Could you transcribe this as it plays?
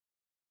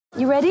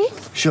You ready?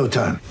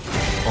 Showtime.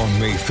 On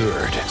May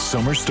 3rd,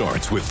 summer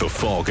starts with The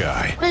Fall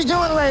Guy. Let's do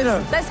it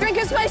later. Let's drink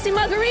a spicy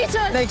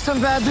margarita. Make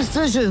some bad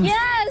decisions.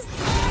 Yes!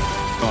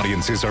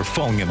 Audiences are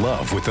falling in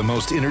love with the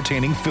most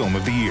entertaining film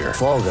of the year.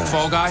 Fall Guy.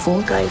 Fall Guy?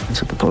 Fall guy.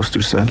 That's what the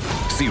poster said.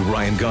 See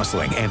Ryan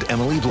Gosling and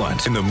Emily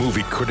Blunt in the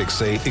movie critics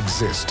say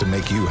exists to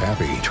make you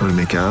happy. Trying to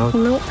make it out?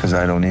 Nope. Because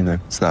I don't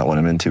either. It's not what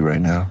I'm into right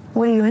now.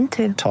 What are you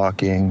into?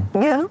 Talking.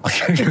 Yeah.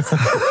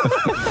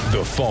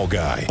 The Fall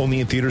Guy.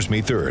 Only in theaters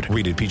May 3rd.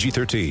 Rated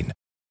PG-13.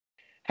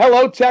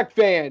 Hello, Tech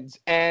fans,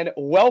 and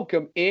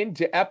welcome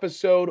into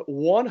episode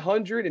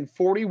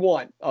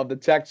 141 of the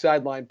Tech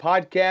Sideline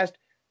Podcast,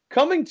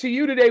 coming to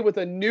you today with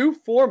a new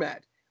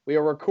format. We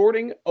are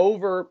recording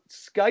over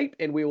Skype,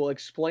 and we will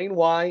explain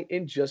why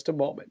in just a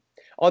moment.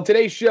 On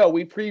today's show,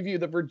 we preview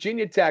the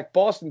Virginia Tech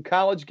Boston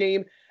College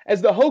game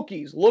as the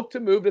Hokies look to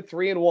move to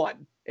 3-1.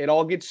 It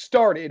all gets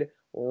started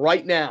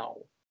right now.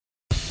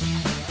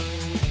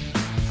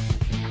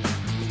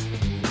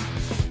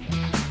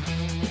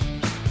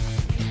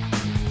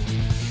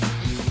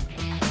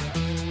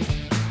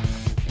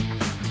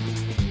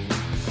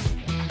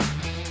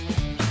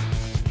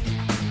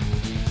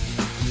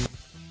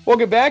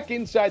 Welcome back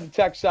inside the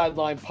Tech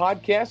Sideline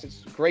Podcast.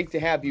 It's great to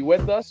have you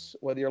with us,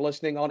 whether you're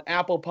listening on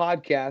Apple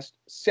Podcast,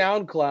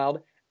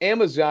 SoundCloud,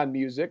 Amazon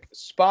Music,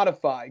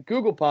 Spotify,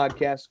 Google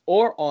Podcasts,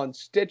 or on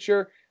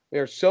Stitcher. We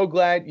are so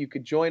glad you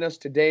could join us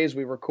today as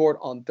we record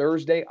on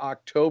Thursday,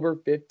 October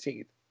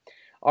 15th.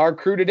 Our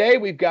crew today,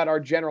 we've got our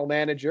general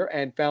manager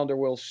and founder,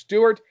 Will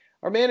Stewart,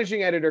 our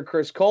managing editor,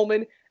 Chris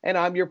Coleman, and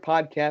I'm your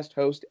podcast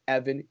host,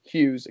 Evan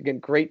Hughes. Again,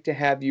 great to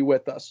have you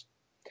with us.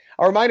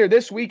 A reminder,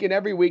 this week and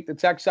every week, the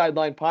Tech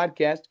Sideline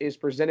Podcast is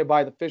presented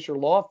by the Fisher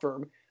Law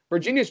Firm,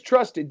 Virginia's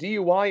trusted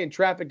DUI and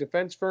traffic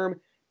defense firm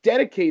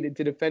dedicated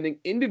to defending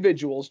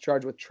individuals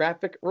charged with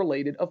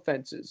traffic-related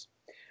offenses.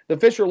 The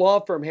Fisher Law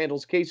Firm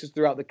handles cases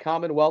throughout the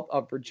Commonwealth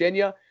of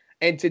Virginia,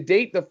 and to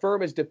date, the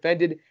firm has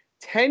defended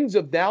tens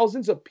of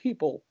thousands of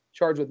people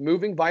charged with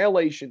moving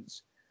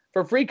violations.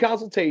 For free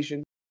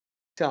consultation,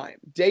 time,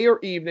 day or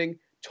evening,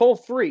 toll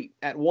free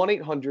at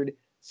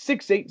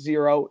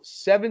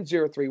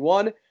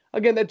 1-800-680-7031.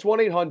 Again, that's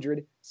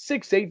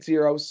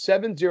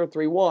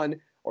 1-800-680-7031,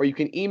 or you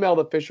can email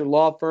the Fisher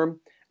Law Firm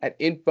at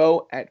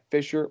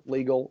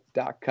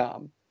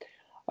info@fisherlegal.com.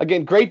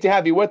 Again, great to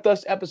have you with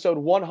us. Episode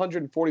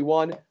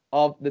 141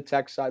 of the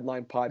Tech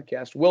Sideline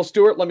Podcast. Will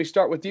Stewart, let me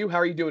start with you. How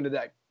are you doing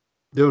today?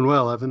 Doing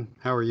well, Evan.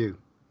 How are you?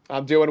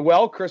 I'm doing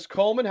well. Chris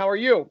Coleman, how are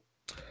you?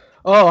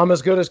 Oh, I'm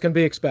as good as can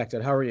be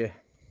expected. How are you?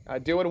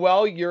 Doing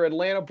well. Your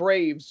Atlanta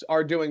Braves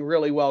are doing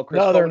really well, Chris.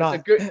 No, they're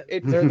Coleman.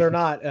 not. They're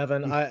not,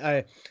 Evan.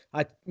 I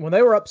when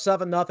they were up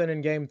 7-0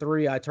 in Game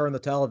 3, I turned the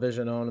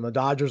television on, and the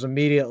Dodgers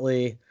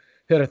immediately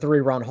hit a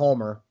 3-run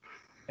homer,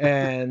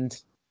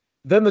 and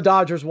then the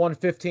Dodgers won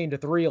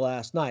 15-3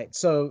 last night.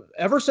 So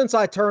ever since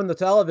I turned the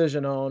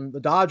television on,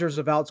 the Dodgers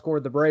have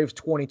outscored the Braves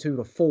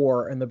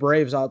 22-4, and the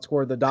Braves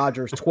outscored the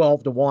Dodgers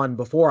 12-1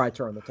 before I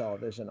turned the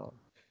television on.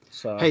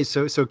 So. Hey,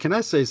 so can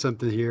I say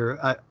something here?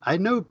 I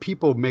know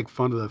people make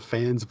fun of the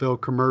Fansville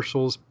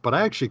commercials, but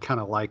I actually kind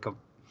of like them.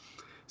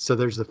 So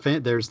there's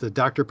the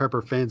Dr.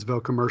 Pepper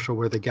Fansville commercial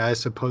where the guy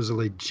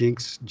supposedly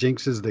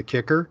jinxes the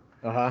kicker.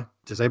 Uh-huh.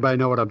 Does anybody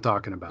know what I'm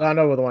talking about? I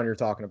know the one you're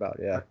talking about,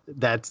 yeah.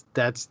 That's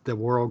the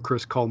world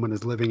Chris Coleman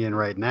is living in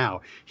right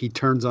now. He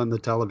turns on the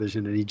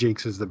television and he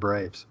jinxes the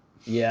Braves.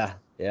 Yeah.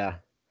 Just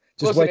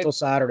Listen, wait till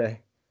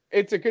Saturday.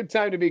 It's a good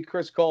time to be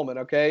Chris Coleman,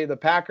 okay? The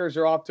Packers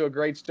are off to a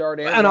great start.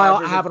 And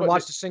I haven't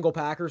watched a single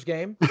Packers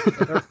game.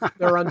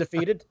 They're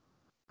undefeated.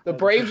 The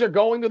Braves are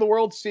going to the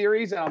World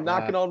Series, and I'm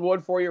knocking on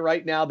wood for you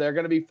right now. They're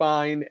going to be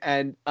fine.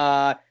 And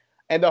the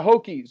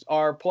Hokies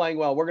are playing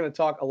well. We're going to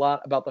talk a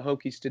lot about the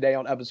Hokies today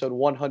on episode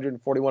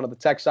 141 of the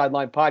Tech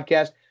Sideline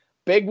Podcast.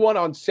 Big one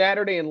on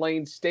Saturday in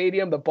Lane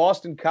Stadium. The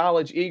Boston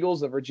College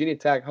Eagles, the Virginia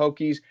Tech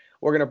Hokies.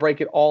 We're going to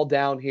break it all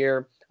down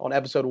here on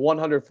episode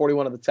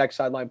 141 of the Tech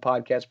Sideline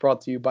Podcast,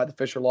 brought to you by the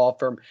Fisher Law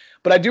Firm.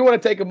 But I do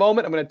want to take a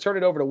moment. I'm going to turn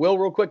it over to Will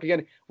real quick.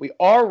 Again, we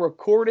are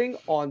recording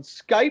on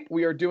Skype.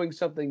 We are doing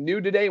something new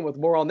today, and with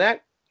more on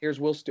that, here's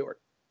Will Stewart.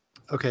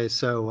 Okay,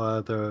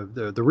 so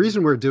the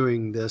reason we're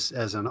doing this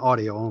as an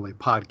audio-only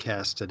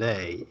podcast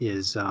today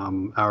is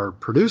our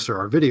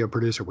video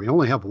producer, we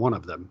only have one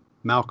of them,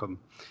 Malcolm.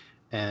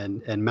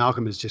 And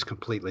Malcolm is just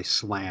completely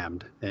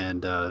slammed.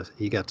 And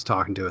he gets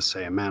talking to us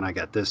saying, man, I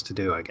got this to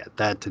do. I got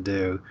that to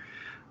do.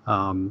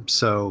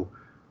 So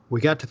we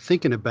got to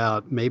thinking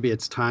about maybe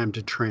it's time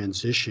to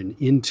transition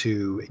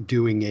into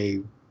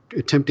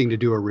attempting to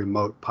do a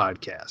remote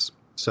podcast.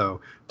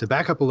 So to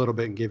back up a little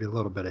bit and give you a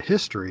little bit of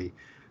history,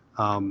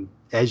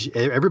 as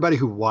everybody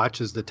who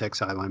watches the Tech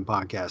Sideline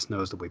Podcast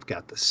knows that we've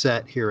got the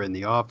set here in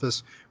the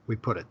office. We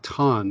put a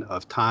ton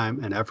of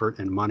time and effort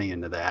and money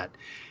into that.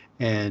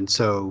 And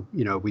so,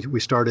 we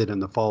started in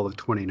the fall of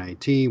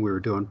 2019. We were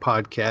doing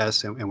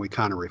podcasts and we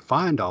kind of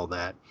refined all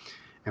that.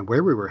 And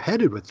where we were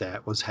headed with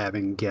that was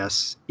having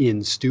guests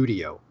in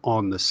studio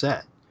on the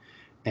set.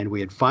 And we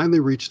had finally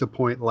reached a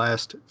point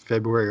last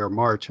February or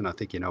March, and I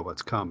think you know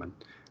what's coming,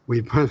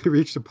 we finally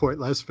reached a point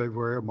last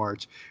February or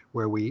March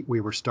where we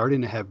were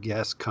starting to have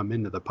guests come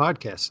into the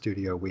podcast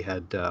studio. We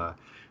had,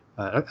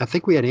 I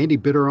think we had Andy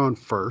Bitter on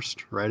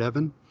first, right,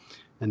 Evan?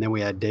 And then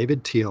we had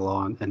David Teal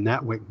on, and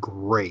that went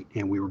great.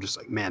 And we were just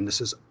like, man,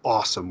 this is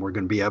awesome. We're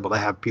going to be able to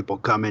have people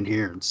come in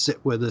here and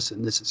sit with us,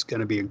 and this is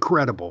going to be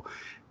incredible.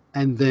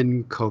 And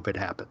then COVID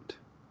happened.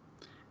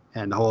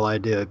 And the whole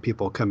idea of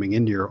people coming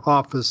into your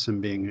office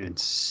and being and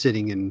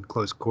sitting in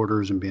close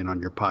quarters and being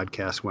on your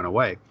podcast went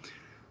away.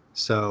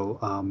 So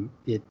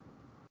we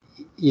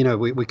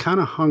kind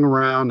of hung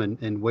around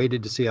and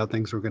waited to see how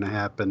things were going to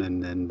happen.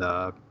 And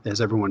as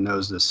everyone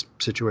knows, this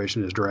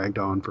situation has dragged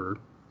on for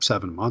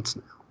 7 months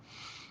now.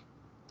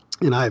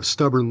 And I have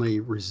stubbornly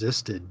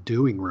resisted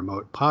doing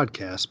remote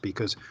podcasts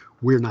because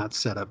we're not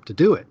set up to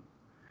do it.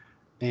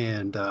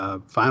 And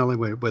finally,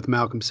 with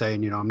Malcolm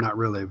saying, I'm not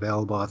really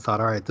available, I thought,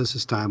 all right, this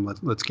is time.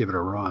 Let's give it a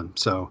run.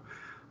 So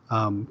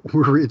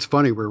it's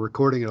funny. We're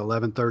recording at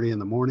 11:30 in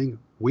the morning.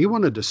 We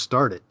wanted to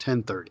start at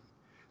 10:30.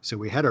 So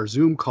we had our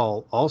Zoom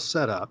call all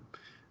set up.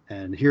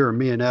 And here are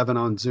me and Evan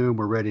on Zoom.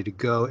 We're ready to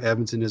go.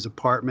 Evan's in his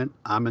apartment.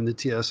 I'm in the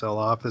TSL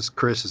office.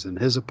 Chris is in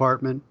his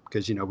apartment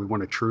because, we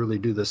want to truly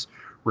do this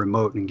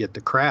remote and get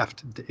the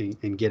craft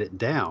and get it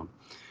down.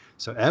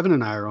 So Evan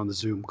and I are on the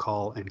Zoom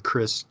call, and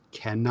Chris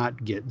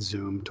cannot get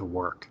Zoom to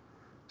work.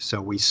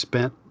 So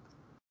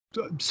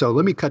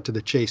let me cut to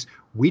the chase.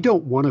 We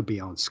don't want to be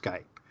on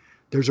Skype.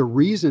 There's a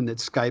reason that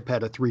Skype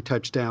had a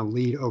 3-touchdown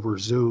lead over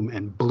Zoom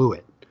and blew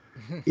it.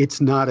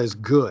 It's not as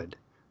good.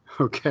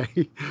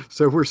 Okay.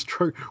 So we're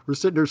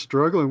sitting there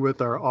struggling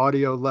with our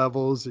audio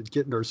levels and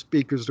getting our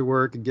speakers to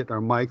work and getting our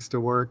mics to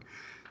work.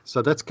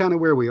 So that's kind of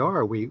where we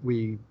are.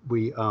 We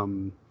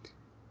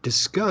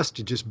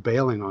discussed just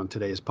bailing on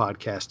today's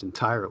podcast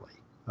entirely.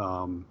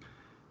 But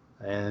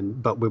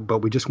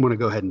we just want to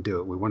go ahead and do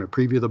it. We want to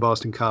preview the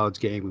Boston College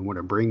game. We want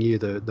to bring you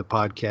the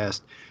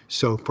podcast.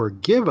 So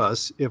forgive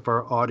us if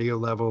our audio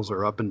levels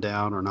are up and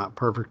down or not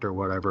perfect or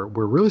whatever.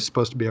 We're really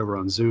supposed to be over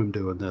on Zoom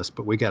doing this,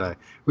 but we gotta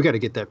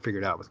get that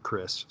figured out with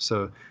Chris.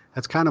 So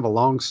that's kind of a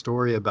long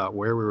story about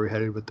where we were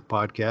headed with the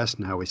podcast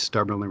and how we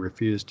stubbornly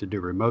refused to do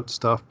remote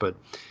stuff. But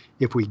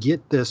if we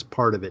get this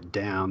part of it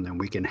down, then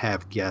we can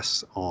have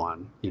guests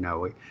on.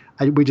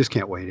 We just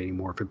can't wait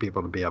anymore for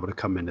people to be able to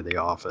come into the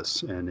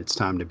office, and it's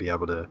time to be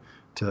able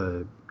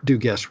to do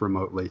guests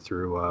remotely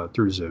through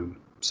Zoom.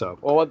 So,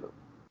 well,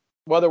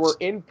 whether we're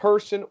in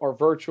person or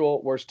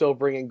virtual, we're still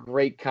bringing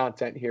great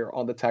content here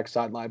on the Tech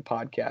Sideline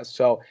Podcast.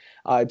 So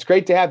it's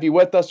great to have you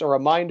with us. A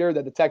reminder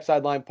that the Tech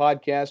Sideline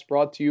Podcast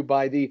brought to you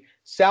by the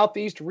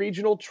Southeast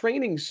Regional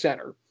Training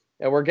Center,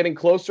 and we're getting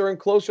closer and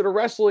closer to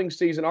wrestling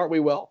season, aren't we,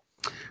 Will?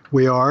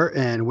 We are,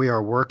 and we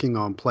are working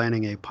on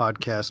planning a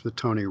podcast with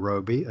Tony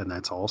Roby, and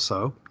that's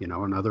also,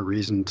 another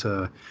reason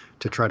to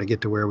try to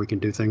get to where we can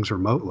do things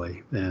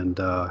remotely. And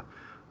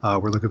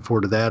we're looking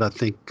forward to that. I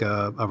think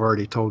I've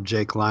already told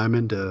Jake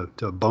Lyman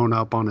to bone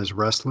up on his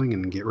wrestling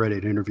and get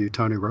ready to interview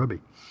Tony Roby.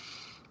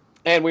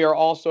 And we are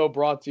also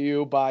brought to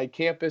you by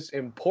Campus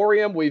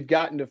Emporium. We've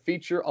gotten to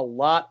feature a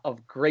lot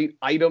of great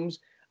items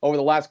over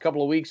the last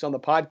couple of weeks on the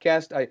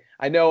podcast.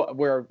 I know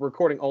we're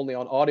recording only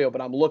on audio, but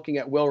I'm looking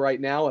at Will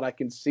right now, and I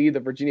can see the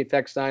Virginia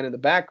Tech sign in the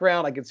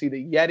background. I can see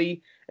the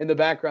Yeti in the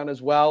background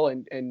as well.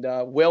 And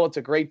Will, it's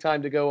a great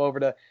time to go over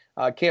to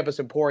Campus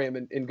Emporium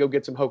and go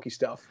get some Hokie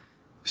stuff.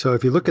 So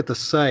if you look at the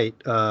site,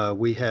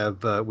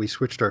 we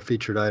switched our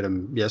featured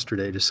item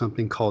yesterday to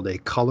something called a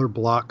color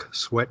block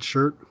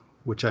sweatshirt,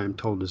 which I am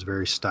told is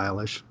very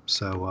stylish.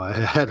 So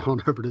head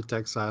on over to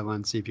Tech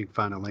Sideline, see if you can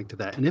find a link to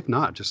that. And if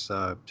not, just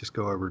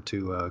go over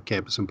to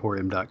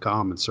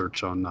campusemporium.com and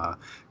search on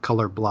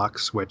color block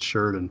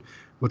sweatshirt, and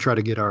we'll try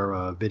to get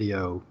our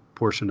video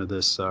portion of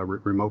this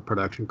remote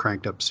production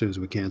cranked up as soon as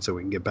we can so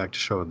we can get back to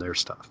showing their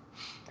stuff.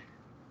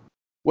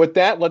 With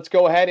that, let's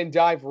go ahead and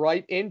dive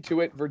right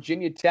into it.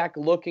 Virginia Tech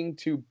looking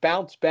to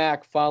bounce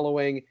back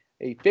following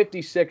a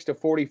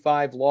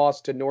 56-45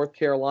 loss to North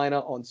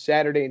Carolina on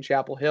Saturday in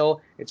Chapel Hill,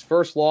 its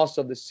first loss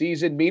of the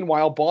season.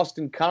 Meanwhile,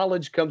 Boston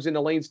College comes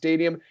into Lane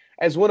Stadium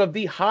as one of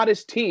the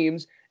hottest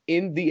teams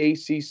in the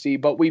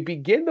ACC. But we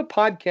begin the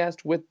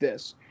podcast with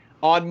this.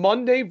 On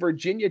Monday,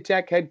 Virginia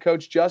Tech head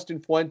coach Justin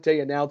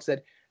Fuente announced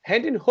that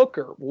Hendon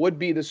Hooker would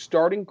be the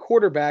starting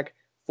quarterback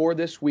for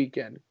this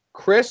weekend.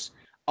 Chris,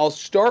 I'll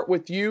start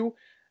with you.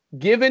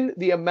 Given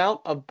the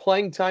amount of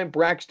playing time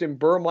Braxton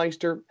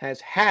Burmeister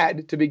has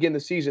had to begin the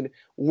season,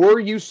 were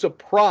you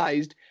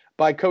surprised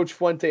by Coach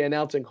Fuente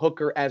announcing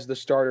Hooker as the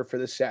starter for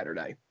this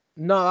Saturday?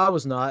 No, I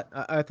was not.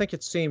 I think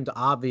it seemed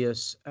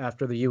obvious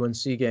after the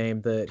UNC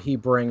game that he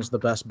brings the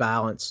best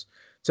balance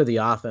to the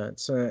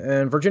offense.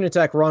 And Virginia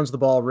Tech runs the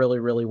ball really,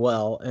 really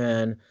well.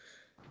 And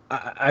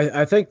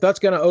I think that's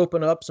going to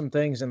open up some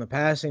things in the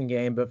passing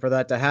game, but for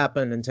that to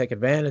happen and take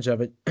advantage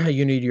of it,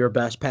 you need your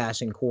best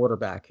passing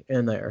quarterback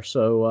in there.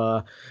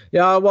 So,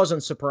 I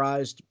wasn't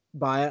surprised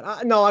by it.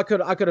 I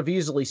could have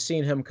easily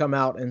seen him come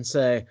out and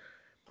say,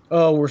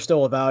 oh, we're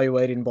still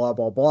evaluating, blah,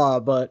 blah, blah.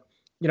 But,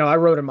 I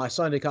wrote in my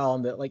Sunday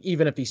column that,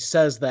 even if he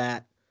says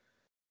that,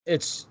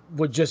 it's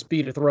would just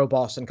be to throw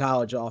Boston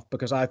College off,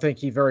 because I think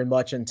he very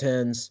much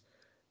intends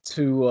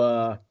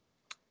to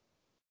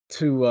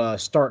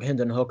start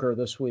Hendon Hooker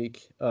this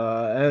week,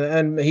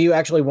 and he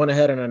actually went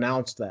ahead and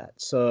announced that.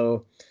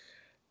 So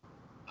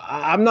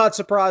I'm not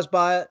surprised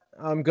by it.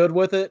 I'm good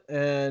with it,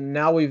 and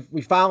now we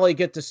finally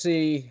get to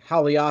see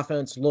how the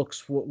offense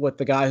looks with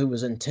the guy who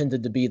was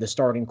intended to be the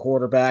starting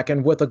quarterback,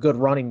 and with a good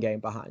running game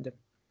behind him.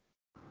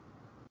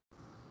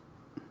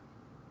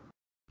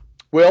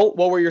 Will,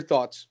 what were your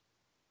thoughts?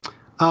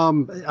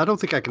 I don't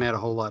think I can add a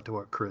whole lot to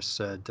what Chris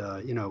said.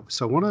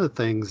 So one of the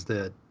things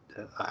that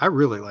I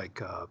really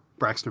like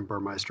Braxton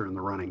Burmeister in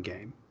the running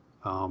game.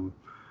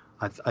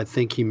 I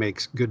think he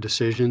makes good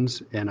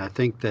decisions, and I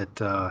think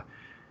that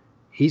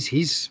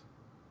his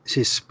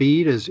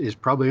speed is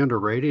probably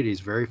underrated. He's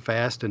very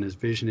fast, and his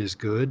vision is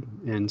good.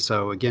 And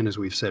so, again, as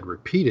we've said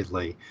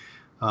repeatedly,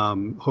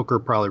 Hooker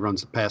probably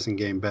runs the passing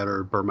game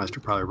better. Burmeister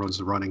probably runs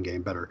the running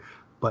game better.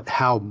 But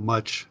how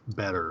much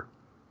better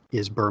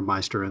is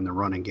Burmeister in the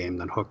running game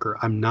than Hooker?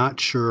 I'm not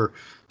sure.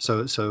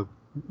 So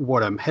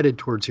what I'm headed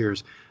towards here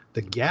is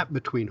the gap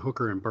between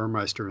Hooker and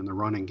Burmeister in the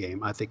running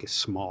game, I think, is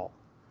small.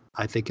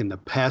 I think in the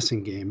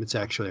passing game, it's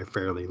actually a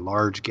fairly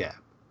large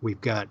gap.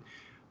 We've got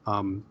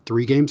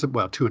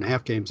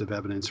 2.5 games of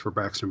evidence for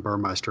Braxton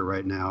Burmeister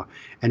right now.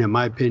 And in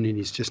my opinion,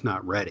 he's just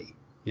not ready,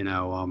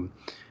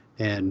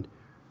 and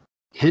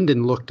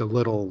Hendon looked a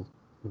little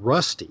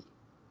rusty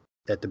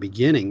at the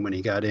beginning when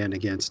he got in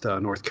against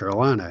North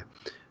Carolina.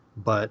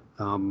 But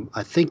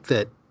I think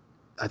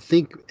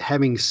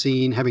having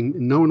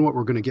known what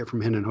we're going to get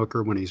from Hendon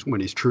Hooker when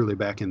he's truly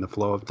back in the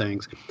flow of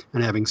things,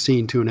 and having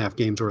seen 2.5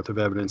 games worth of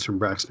evidence from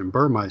Braxton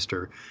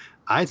Burmeister,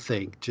 I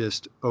think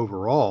just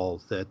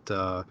overall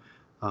that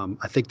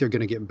I think they're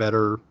going to get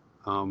better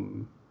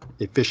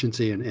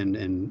efficiency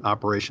and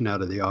operation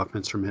out of the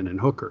offense from Hendon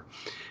Hooker.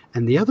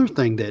 And the other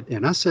thing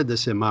and I said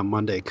this in my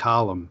Monday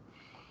column,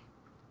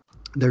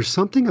 there's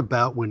something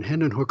about when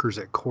Hendon Hooker's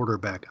at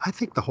quarterback, I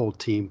think the whole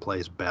team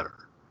plays better.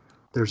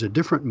 There's a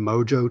different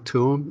mojo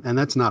to him, and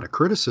that's not a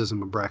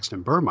criticism of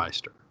Braxton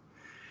Burmeister.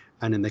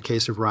 And in the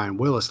case of Ryan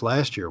Willis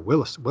last year,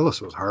 Willis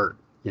was hurt,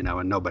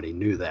 and nobody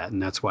knew that,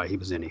 and that's why he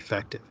was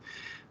ineffective.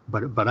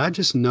 But I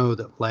just know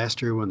that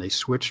last year when they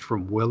switched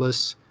from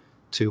Willis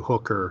to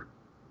Hooker,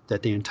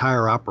 that the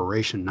entire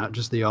operation, not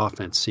just the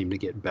offense, seemed to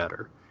get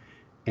better.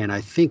 And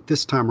I think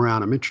this time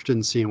around, I'm interested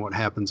in seeing what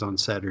happens on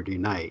Saturday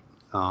night.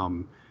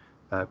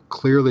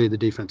 Clearly, the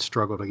defense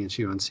struggled against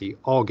UNC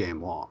all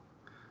game long.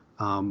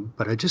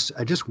 But I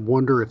just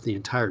wonder if the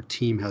entire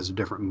team has a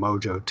different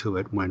mojo to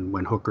it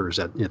when Hooker's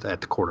at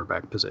the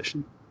quarterback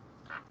position.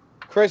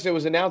 Chris, it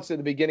was announced at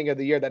the beginning of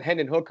the year that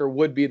Hendon Hooker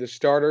would be the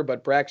starter,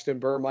 but Braxton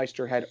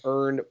Burmeister had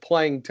earned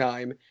playing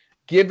time.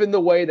 Given the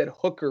way that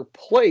Hooker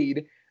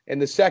played in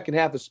the second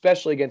half,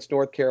 especially against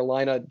North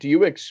Carolina, do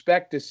you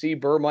expect to see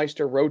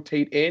Burmeister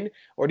rotate in,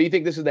 or do you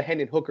think this is the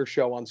Hendon Hooker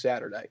show on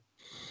Saturday?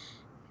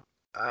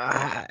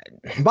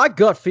 My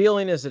gut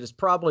feeling is that it's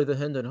probably the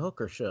Hendon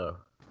Hooker show.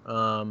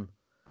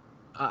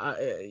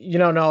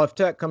 Now if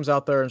Tech comes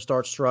out there and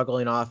starts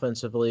struggling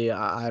offensively,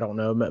 I don't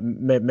know.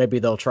 Maybe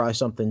they'll try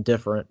something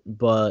different.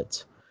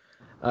 But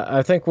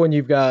I think when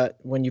you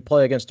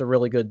play against a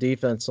really good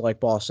defense like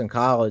Boston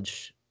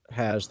College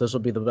has, this will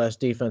be the best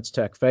defense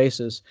Tech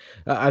faces.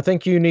 I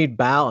think you need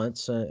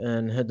balance,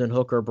 and Hendon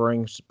Hooker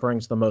brings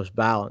the most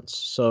balance.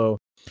 So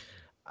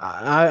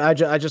I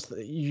just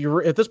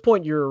at this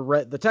point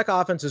the Tech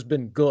offense has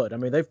been good. I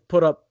mean, they've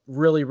put up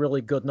really, really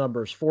good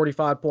numbers: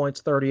 45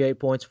 points, 38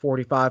 points,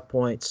 45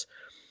 points.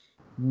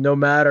 No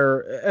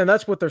matter, and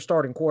that's with their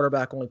starting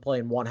quarterback only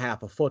playing one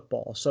half of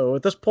football. So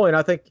at this point,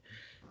 I think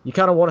you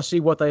kind of want to see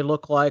what they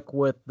look like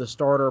with the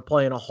starter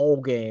playing a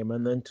whole game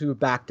and then 2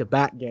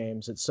 back-to-back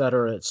games, et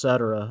cetera, et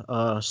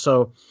cetera.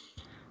 So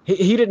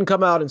he didn't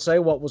come out and say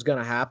what was going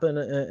to happen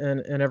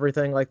and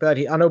everything like that.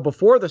 I know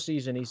before the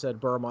season he said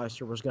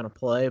Burmeister was going to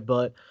play,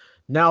 but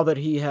now that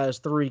he has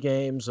 3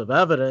 games of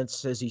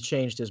evidence, has he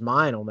changed his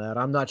mind on that?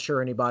 I'm not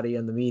sure anybody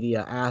in the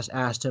media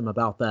asked him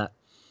about that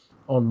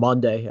on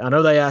Monday. I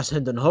know they asked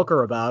Hendon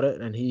Hooker about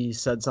it, and he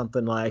said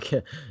something like,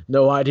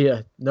 no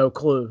idea, no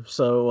clue.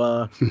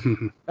 So,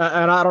 and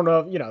I don't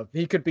know,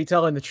 he could be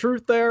telling the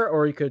truth there,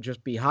 or he could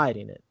just be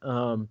hiding it.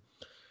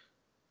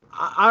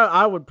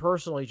 I would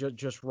personally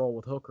just roll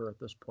with Hooker at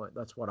this point.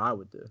 That's what I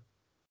would do.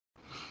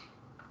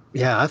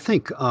 Yeah, I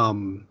think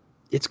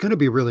it's going to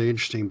be really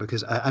interesting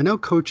because I know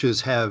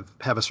coaches have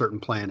a certain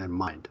plan in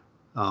mind.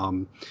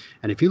 And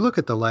if you look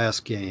at the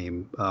last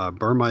game,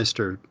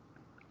 Burmeister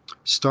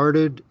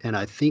started, and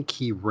I think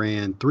he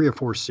ran 3 or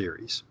 4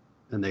 series,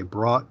 and they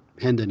brought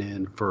Hendon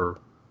in for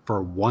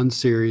 1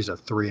 series, a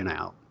 3 and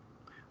out.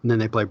 And then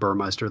they play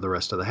Burmeister the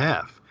rest of the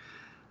half.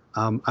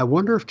 I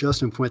wonder if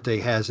Justin Fuente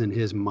has in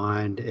his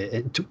mind,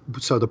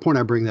 so the point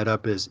I bring that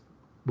up is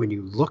when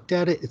you looked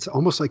at it, it's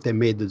almost like they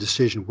made the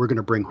decision, we're going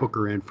to bring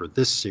Hooker in for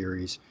this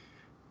series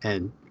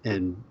and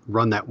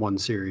run that 1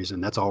 series,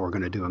 and that's all we're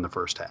going to do in the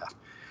first half.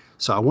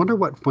 So I wonder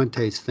what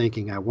Fuente's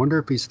thinking. I wonder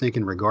if he's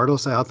thinking,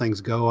 regardless of how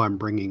things go, I'm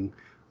bringing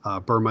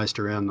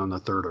Burmeister in on the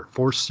 3rd or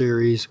 4th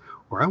series,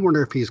 where I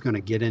wonder if he's going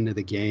to get into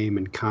the game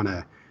and kind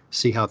of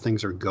see how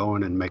things are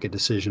going and make a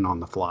decision on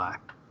the fly.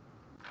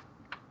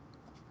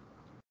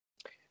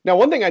 Now,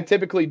 one thing I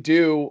typically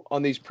do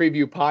on these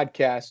preview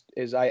podcasts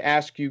is I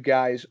ask you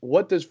guys,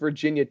 what does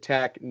Virginia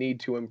Tech need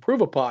to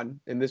improve upon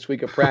in this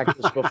week of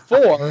practice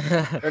before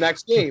their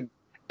next game?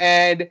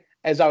 And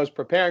as I was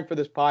preparing for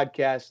this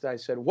podcast, I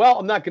said, well,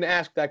 I'm not going to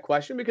ask that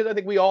question because I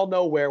think we all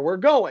know where we're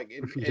going.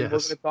 And we're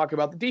going to talk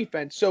about the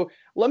defense. So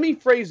let me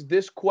phrase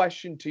this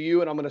question to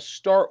you, and I'm going to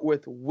start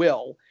with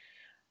Will.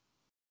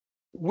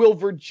 Will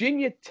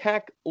Virginia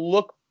Tech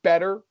look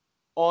better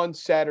on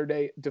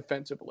Saturday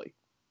defensively?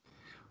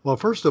 Well,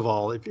 first of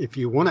all, if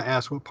you want to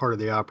ask what part of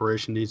the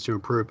operation needs to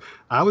improve,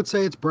 I would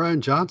say it's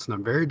Brian Johnson.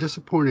 I'm very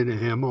disappointed in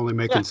him, only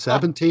making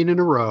 17 in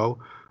a row,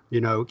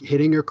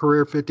 hitting a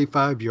career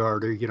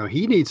 55-yarder.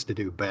 He needs to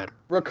do better.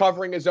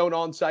 Recovering his own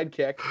onside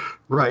kick.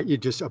 Right. You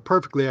just a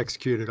perfectly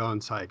executed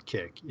onside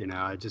kick.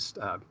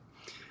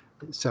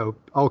 So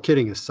all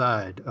kidding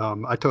aside,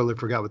 I totally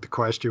forgot what the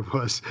question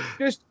was.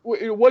 Just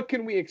what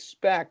can we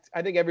expect?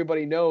 I think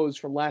everybody knows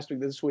from last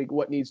week to this week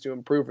what needs to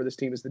improve for this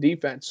team is the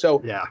defense.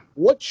 So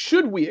what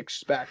should we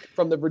expect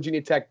from the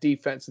Virginia Tech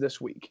defense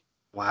this week?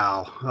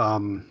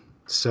 Wow.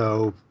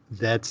 So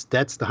that's the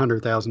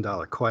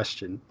 $100,000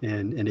 question.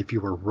 And if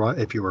you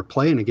were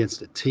playing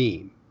against a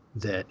team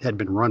that had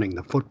been running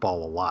the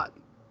football a lot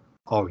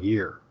all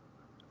year,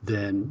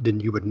 then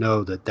you would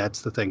know that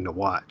that's the thing to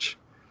watch.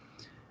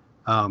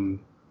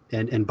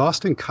 And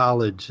Boston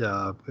College,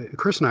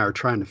 Chris and I are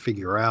trying to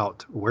figure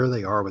out where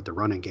they are with the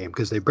running game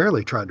because they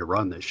barely tried to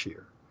run this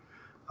year.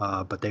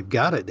 But they've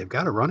got it. They've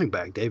got a running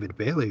back, David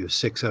Bailey, who's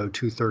 6'0",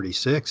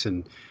 236,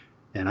 and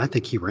I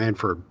think he ran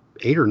for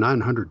 800 or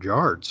 900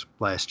 yards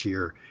last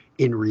year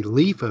in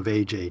relief of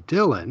A.J.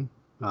 Dillon,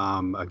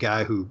 a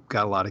guy who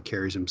got a lot of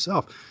carries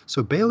himself.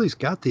 So Bailey's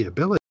got the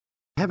ability.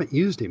 They haven't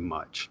used him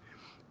much.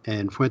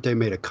 And Fuente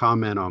made a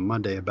comment on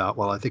Monday about,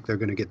 well, I think they're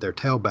going to get their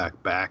tailback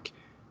back.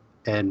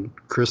 And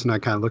Chris and I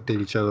kind of looked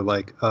at each other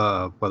like,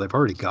 well, they've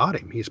already got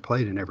him. He's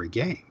played in every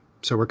game.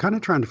 So we're kind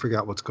of trying to figure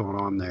out what's going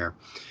on there.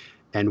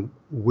 And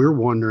we're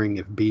wondering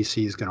if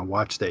BC is going to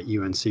watch that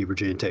UNC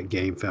Virginia Tech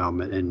game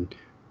film and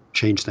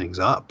change things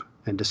up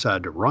and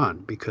decide to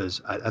run.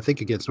 Because I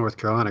think against North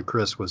Carolina,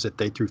 Chris, was it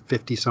they threw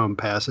 50-some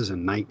passes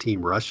and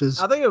 19 rushes?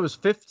 I think it was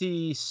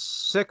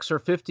 56 or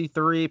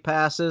 53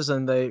 passes,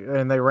 and they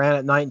ran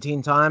it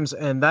 19 times,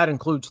 and that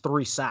includes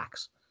 3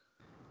 sacks.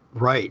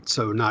 Right,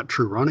 so not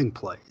true running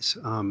plays.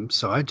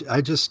 So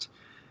I just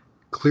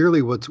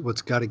clearly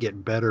what's got to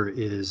get better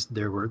is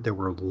there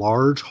were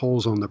large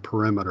holes on the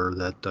perimeter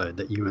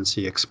that UNC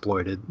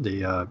exploited.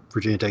 The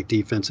Virginia Tech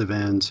defensive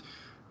ends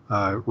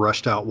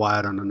rushed out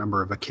wide on a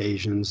number of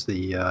occasions.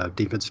 The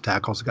defensive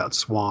tackles got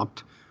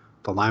swamped.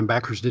 The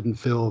linebackers didn't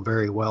fill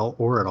very well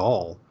or at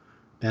all,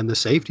 and the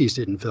safeties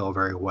didn't fill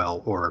very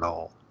well or at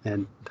all.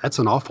 And that's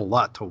an awful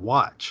lot to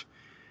watch.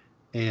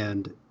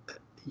 And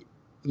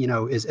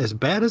as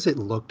bad as it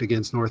looked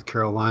against North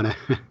Carolina,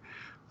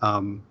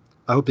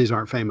 I hope these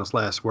aren't famous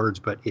last words,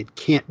 but it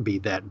can't be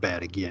that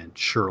bad again,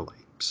 surely.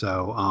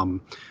 So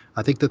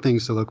I think the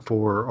things to look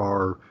for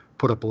are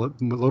put up a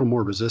little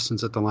more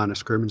resistance at the line of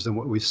scrimmage than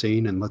what we've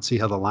seen, and let's see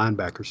how the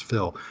linebackers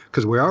fill.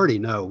 Because we already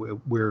know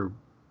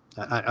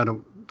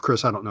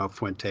Chris, I don't know if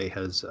Fuente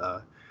has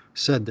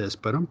said this,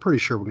 but I'm pretty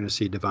sure we're going to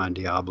see Divine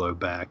Diablo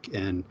back,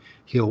 and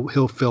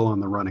he'll fill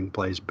on the running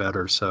plays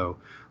better. So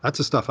that's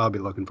the stuff I'll be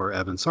looking for,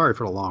 Evan. Sorry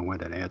for the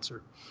long-winded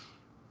answer.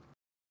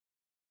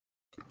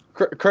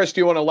 Chris, do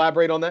you want to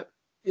elaborate on that?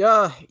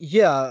 Yeah.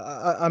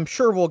 I'm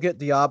sure we'll get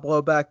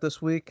Diablo back this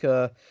week.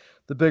 The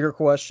bigger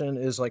question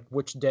is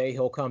which day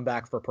he'll come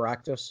back for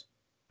practice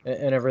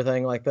and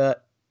everything like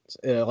that.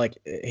 I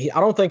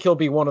don't think he'll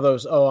be one of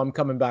those, I'm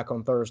coming back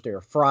on Thursday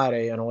or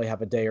Friday and only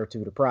have a day or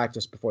two to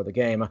practice before the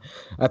game.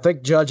 I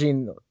think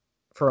judging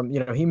from,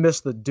 he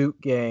missed the Duke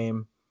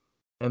game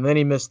and then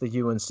he missed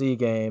the UNC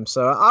game.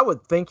 So I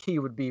would think he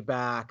would be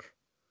back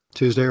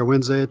Tuesday or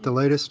Wednesday at the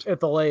latest? At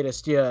the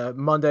latest, yeah.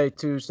 Monday,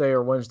 Tuesday,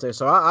 or Wednesday.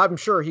 So I'm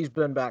sure he's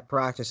been back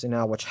practicing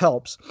now, which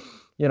helps.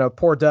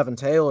 Poor Devin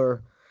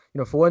Taylor.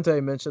 Fuente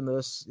mentioned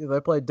this. They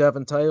played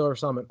Devin Taylor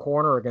some at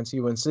corner against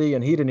UNC,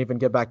 and he didn't even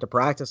get back to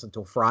practice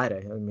until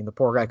Friday. I mean, the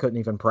poor guy couldn't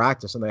even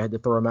practice, and they had to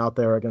throw him out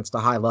there against a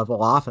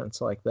high-level offense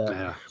like that.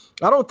 Yeah.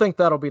 I don't think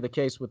that'll be the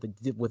case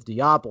with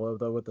Diablo,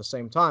 though. At the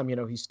same time,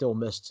 he still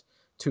missed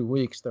 2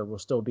 weeks. There will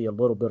still be a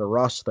little bit of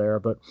rust there,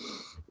 but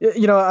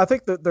I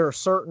think that there are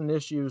certain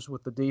issues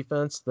with the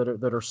defense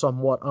that are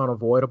somewhat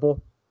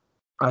unavoidable.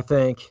 I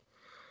think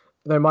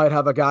they might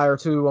have a guy or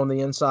two on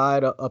the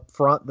inside up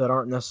front that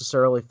aren't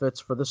necessarily fits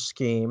for the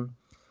scheme.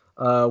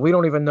 We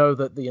don't even know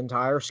that the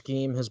entire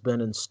scheme has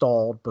been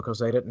installed because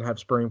they didn't have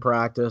spring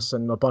practice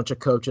and a bunch of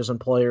coaches and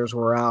players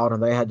were out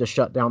and they had to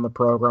shut down the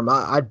program.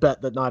 I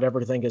bet that not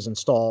everything is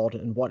installed,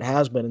 and what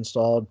has been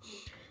installed,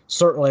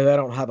 certainly they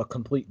don't have a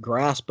complete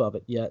grasp of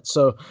it yet.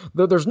 So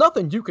there's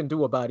nothing you can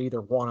do about either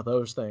one of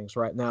those things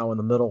right now in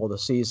the middle of the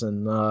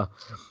season.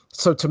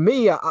 So to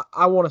me,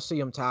 I want to see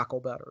them tackle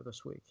better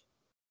this week.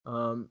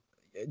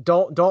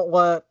 Don't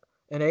let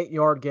an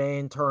 8-yard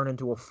gain turn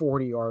into a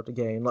 40-yard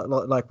gain,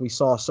 like we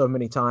saw so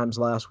many times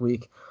last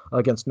week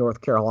against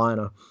North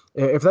Carolina.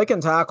 If they can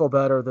tackle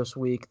better this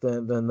week,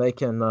 then they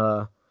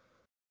can,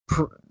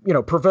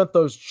 prevent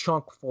those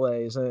chunk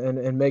plays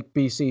and make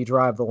BC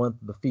drive the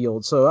length of the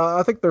field. So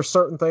I think there's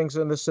certain things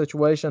in this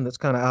situation that's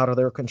kind of out of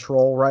their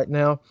control right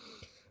now.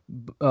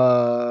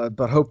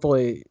 But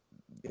hopefully,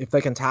 if they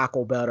can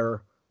tackle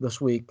better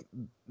this week,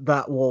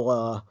 that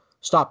will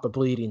stop the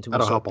bleeding to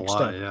That'll a certain help a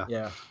lot, extent.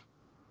 Yeah.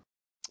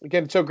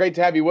 Again, so great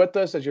to have you with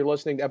us as you're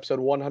listening to episode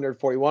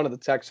 141 of the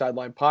Tech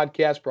Sideline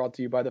Podcast, brought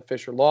to you by the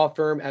Fisher Law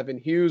Firm, Evan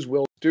Hughes,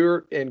 Will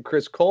Stewart, and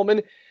Chris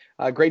Coleman.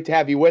 Great to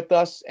have you with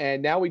us.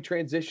 And now we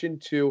transition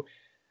to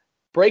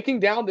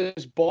breaking down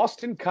this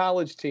Boston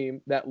College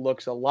team that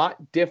looks a lot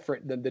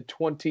different than the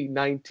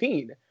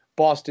 2019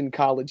 Boston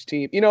College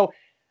team.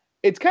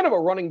 It's kind of a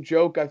running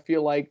joke, I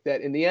feel like,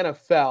 that in the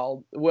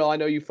NFL, well, I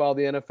know you follow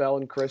the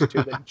NFL and Chris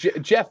too, that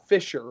Jeff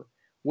Fisher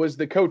was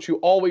the coach who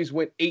always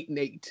went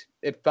 8-8,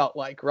 it felt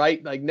like,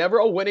 right? Like never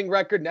a winning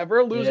record, never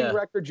a losing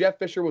record. Jeff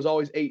Fisher was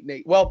always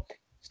 8-8. Well,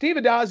 Steve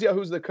Addazio,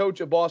 who's the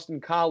coach of Boston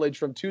College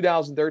from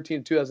 2013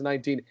 to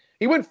 2019,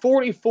 he went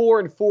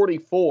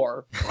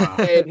 44-44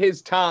 at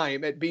his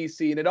time at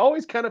BC. And it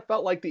always kind of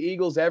felt like the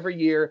Eagles every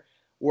year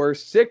were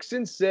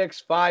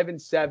 6-6,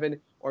 5-7,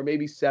 or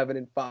maybe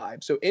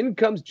 7-5. So in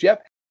comes Jeff.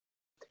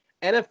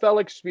 NFL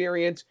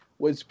experience,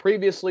 was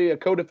previously a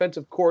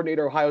co-defensive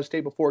coordinator at Ohio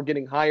State before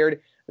getting hired.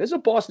 This is a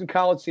Boston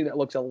College team that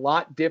looks a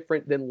lot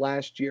different than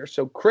last year.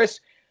 So, Chris,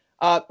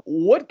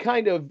 what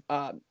kind of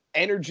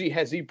energy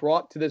has he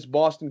brought to this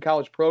Boston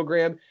College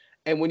program?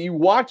 And when you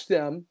watch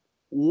them,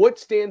 what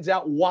stands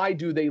out? Why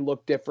do they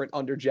look different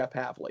under Jeff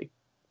Havley?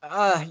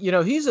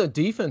 He's a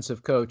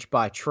defensive coach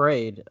by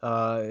trade.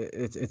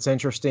 It's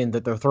interesting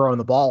that they're throwing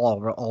the ball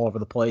all over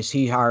the place.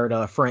 He hired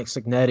Frank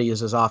Cignetti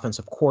as his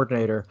offensive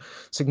coordinator.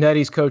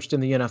 Cignetti's coached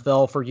in the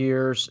NFL for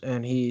years,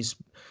 and he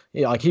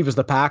was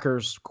the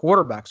Packers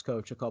quarterbacks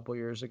coach a couple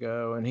years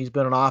ago, and he's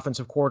been an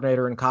offensive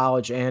coordinator in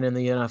college and in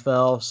the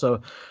NFL. So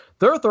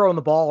they're throwing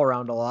the ball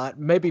around a lot,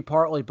 maybe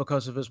partly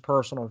because of his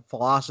personal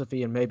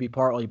philosophy and maybe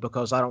partly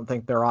because I don't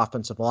think their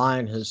offensive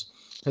line has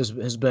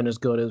been as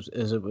good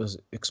as it was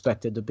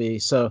expected to be.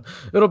 So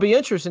it'll be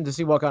interesting to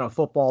see what kind of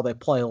football they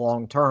play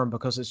long term,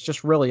 because it's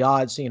just really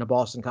odd seeing a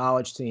Boston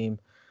College team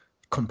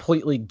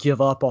completely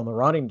give up on the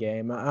running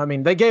game. I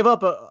mean, they gave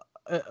up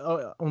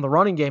on the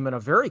running game in a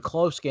very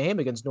close game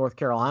against North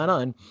Carolina,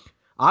 and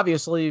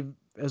obviously,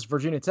 as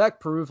Virginia Tech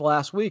proved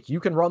last week, you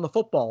can run the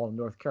football in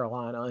North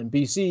Carolina, and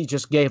BC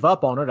just gave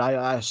up on it,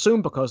 I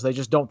assume because they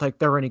just don't think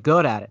they're any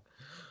good at it.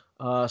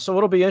 So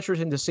it'll be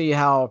interesting to see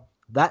how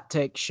that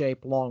takes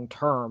shape long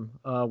term,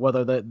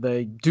 whether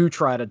they do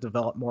try to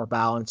develop more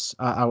balance.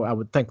 I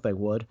would think they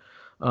would.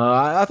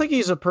 I think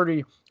he's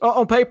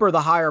on paper, the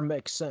hire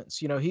makes sense.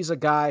 He's a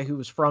guy who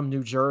was from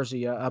New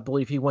Jersey. I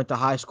believe he went to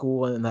high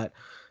school in that,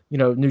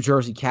 New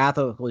Jersey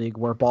Catholic League,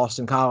 where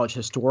Boston College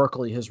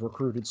historically has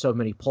recruited so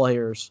many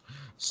players.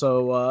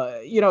 So,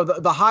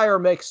 the hire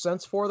makes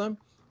sense for them.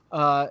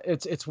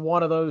 It's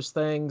one of those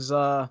things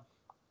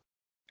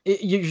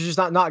you're just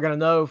not going to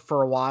know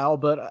for a while,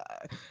 but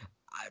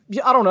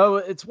I don't know.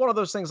 It's one of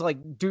those things like,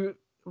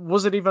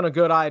 was it even a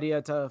good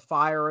idea to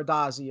fire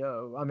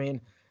Addazio? I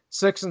mean,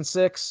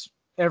 6-6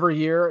 every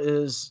year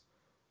is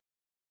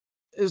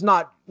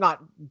not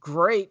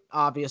great,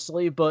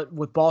 obviously, but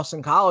with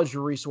Boston College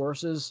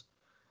resources,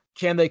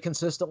 can they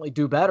consistently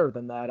do better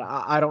than that?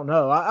 I don't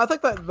know. I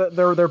think that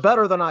they're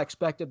better than I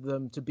expected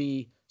them to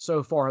be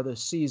so far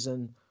this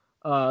season.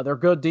 They're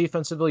good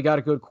defensively, got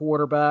a good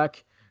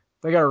quarterback.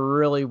 They got to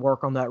really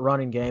work on that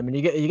running game. And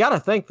you got to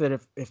think that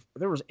if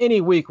there was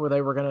any week where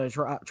they were going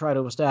to try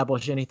to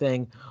establish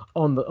anything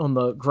on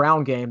the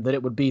ground game, that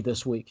it would be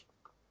this week.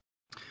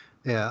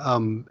 Yeah.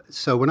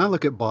 So when I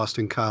look at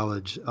Boston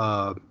College,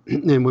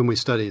 and when we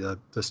study the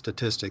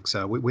statistics,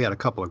 we had a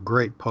couple of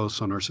great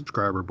posts on our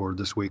subscriber board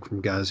this week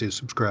from guys who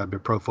subscribed to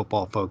Pro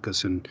Football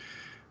Focus and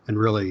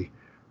really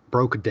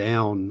broke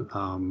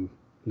down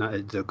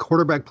the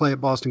quarterback play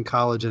at Boston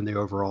College and the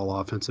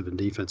overall offensive and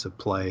defensive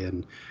play.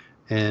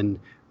 And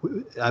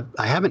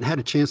I haven't had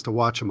a chance to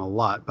watch them a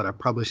lot, but I've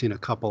probably seen a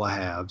couple of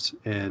halves.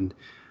 And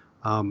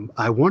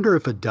I wonder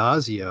if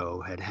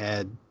Addazio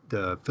had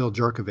Phil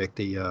Jurkovec,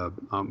 the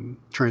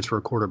transfer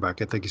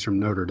quarterback, I think he's from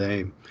Notre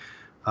Dame.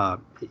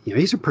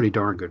 He's a pretty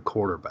darn good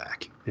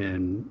quarterback.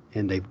 And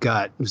they've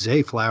got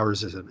Zay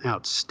Flowers is an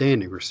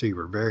outstanding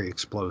receiver, very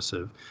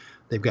explosive.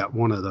 They've got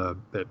one of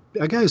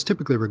a guy who's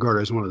typically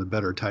regarded as one of the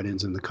better tight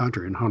ends in the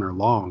country, and Hunter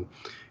Long.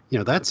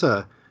 That's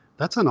an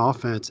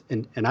offense,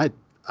 and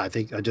I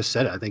think I just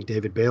said it. I think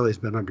David Bailey's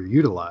been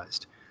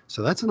underutilized.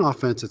 So that's an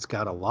offense that's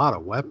got a lot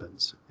of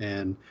weapons.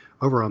 And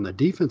over on the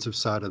defensive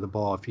side of the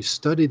ball, if you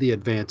study the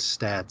advanced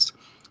stats,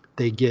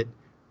 they get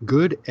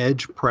good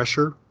edge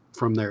pressure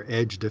from their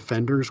edge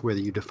defenders,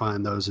 whether you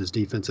define those as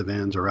defensive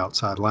ends or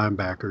outside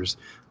linebackers.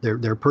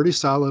 They're pretty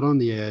solid on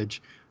the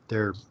edge.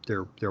 They're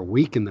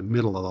weak in the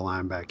middle of the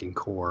linebacking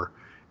core.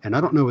 And I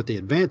don't know what the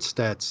advanced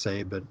stats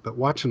say, but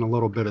watching a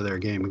little bit of their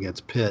game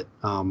against Pitt,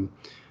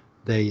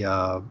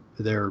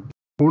 their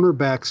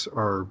cornerbacks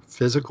are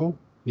physical,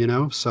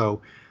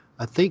 so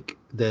I think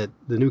that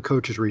the new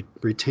coaches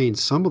retain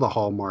some of the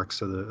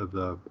hallmarks of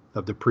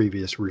the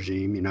previous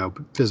regime,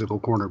 physical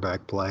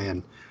cornerback play,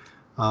 and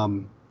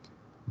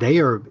they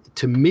are,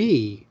 to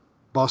me,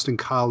 Boston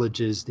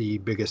College is the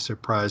biggest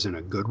surprise in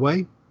a good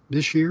way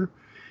this year.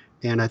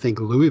 And I think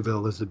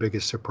Louisville is the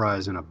biggest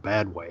surprise in a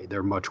bad way.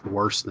 They're much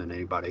worse than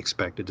anybody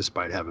expected,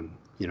 despite having,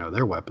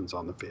 their weapons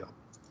on the field.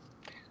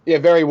 Yeah,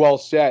 very well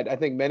said. I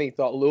think many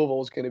thought Louisville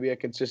was going to be a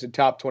consistent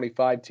top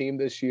 25 team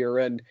this year,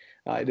 and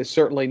it has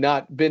certainly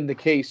not been the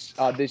case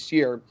this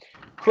year.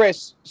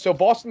 Chris, so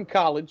Boston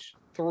College,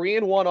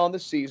 3-1 on the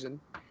season,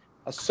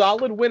 a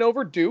solid win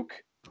over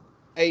Duke,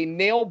 a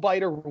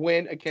nail-biter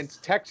win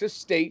against Texas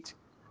State,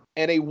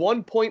 and a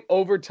 1-point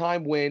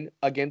overtime win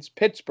against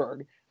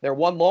Pittsburgh. Their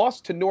one loss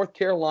to North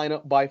Carolina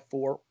by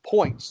 4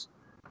 points.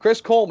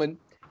 Chris Coleman,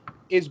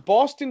 is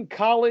Boston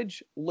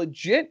College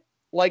legit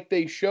like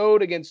they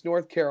showed against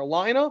North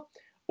Carolina,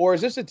 or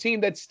is this a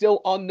team that's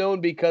still unknown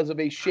because of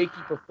a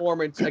shaky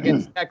performance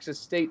against Texas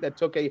State that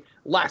took a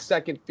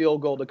last-second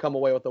field goal to come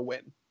away with a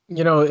win?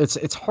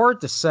 It's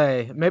hard to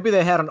say. Maybe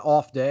they had an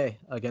off day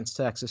against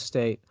Texas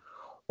State,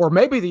 or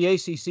maybe the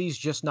ACC is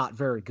just not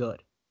very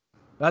good.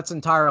 That's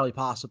entirely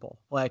possible.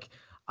 Like,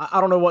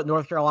 I don't know what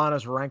North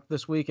Carolina's ranked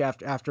this week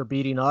after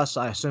beating us.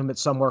 I assume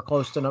it's somewhere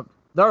close to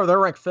they're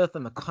ranked 5th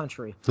in the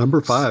country.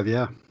 Number 5,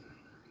 yeah.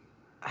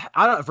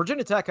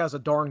 Virginia Tech has a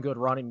darn good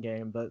running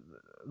game, but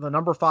the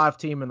number 5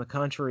 team in the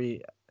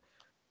country,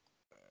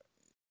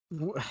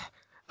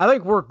 I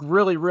think we're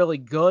really, really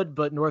good,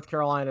 but North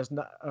Carolina's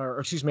not,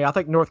 I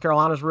think North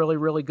Carolina's really,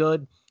 really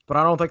good, but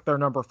I don't think they're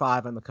number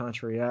 5 in the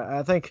country.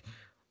 I think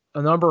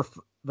the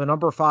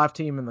number 5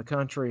 team in the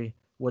country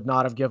would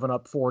not have given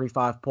up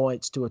 45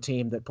 points to a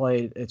team that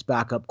played its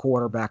backup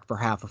quarterback for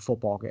half a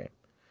football game.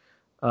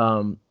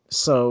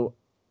 So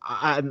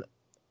I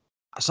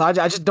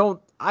just don't.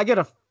 I get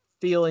a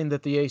feeling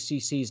that the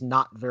ACC is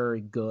not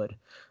very good.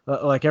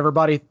 Like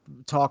everybody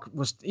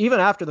even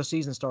after the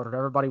season started,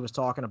 everybody was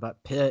talking about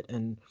Pitt,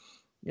 and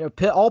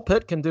all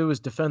Pitt can do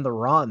is defend the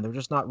run. They're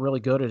just not really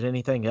good at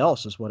anything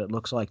else, is what it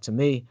looks like to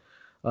me.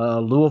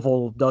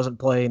 Louisville doesn't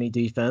play any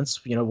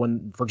defense.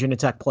 When Virginia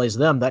Tech plays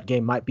them, that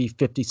game might be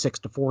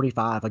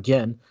 56-45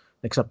 again,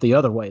 except the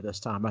other way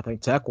this time. I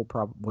think Tech would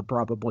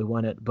probably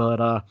win it.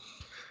 But, I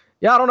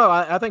don't know.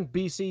 I think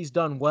BC's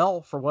done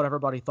well for what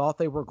everybody thought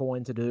they were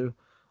going to do.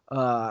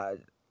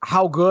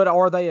 How good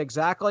are they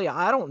exactly?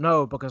 I don't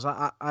know, because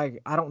I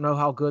don't know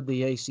how good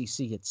the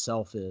ACC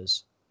itself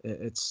is.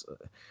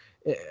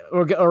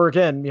 Or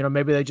again,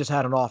 maybe they just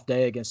had an off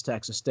day against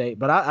Texas State.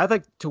 But I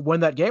think to win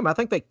that game, I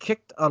think they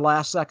kicked a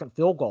last-second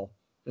field goal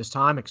as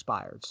time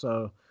expired.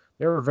 So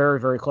they were very,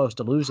 very close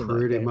to losing that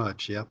game. Pretty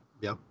much, yep.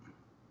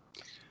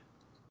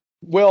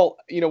 Well,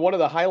 one of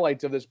the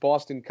highlights of this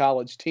Boston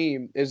College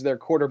team is their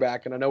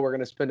quarterback, and I know we're going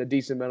to spend a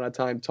decent amount of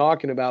time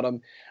talking about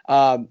him.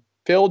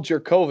 Phil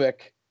Jurkovec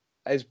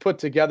has put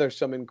together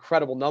some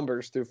incredible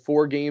numbers through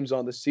 4 games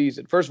on the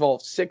season. First of all,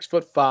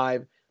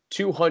 6'5",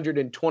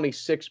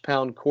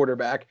 226-pound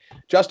quarterback.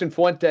 Justin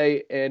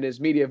Fuente, in his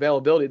media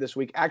availability this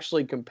week,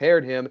 actually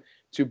compared him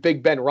to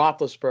Big Ben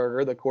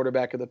Roethlisberger, the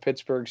quarterback of the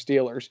Pittsburgh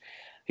Steelers.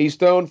 He's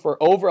thrown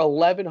for over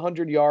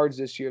 1,100 yards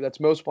this year. That's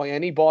most by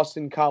any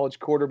Boston College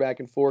quarterback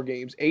in 4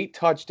 games. 8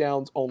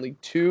 touchdowns, only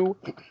 2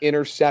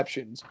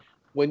 interceptions.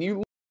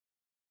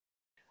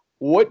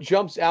 What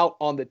jumps out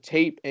on the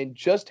tape, and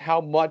just how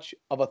much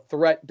of a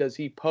threat does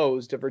he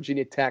pose to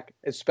Virginia Tech,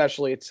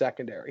 especially at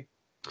secondary?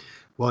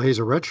 Well, he's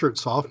a redshirt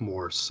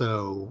sophomore,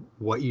 so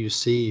what you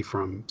see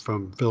from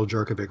Phil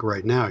Jurkovec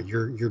right now,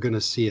 you're going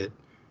to see it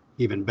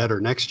even better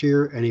next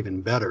year and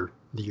even better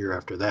the year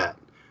after that.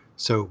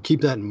 So keep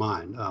that in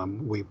mind.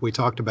 We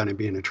talked about him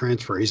being a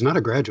transfer. He's not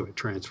a graduate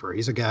transfer.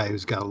 He's a guy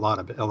who's got a lot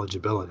of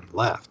eligibility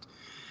left.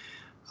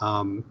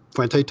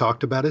 Fuente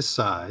talked about his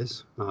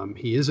size.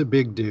 He is a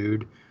big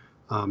dude.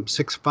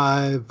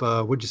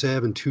 6'5", what'd you say,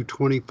 Evan,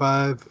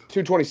 225?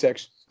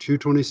 226.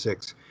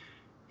 226.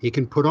 He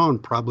can put on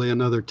probably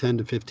another 10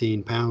 to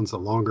 15 pounds the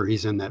longer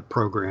he's in that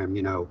program.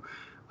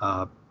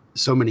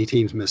 So many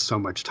teams miss so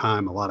much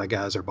time. A lot of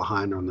guys are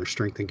behind on their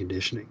strength and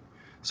conditioning.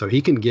 So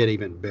he can get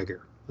even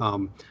bigger.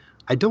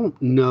 I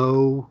don't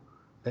know.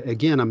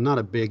 Again, I'm not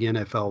a big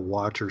NFL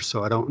watcher,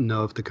 so I don't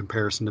know if the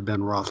comparison to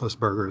Ben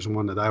Roethlisberger is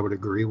one that I would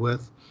agree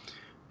with.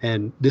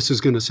 And this is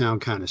going to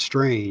sound kind of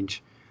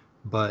strange,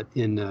 but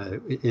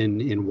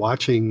in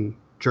watching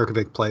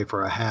Jurkovec play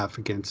for a half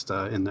against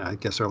I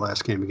guess our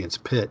last game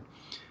against Pitt,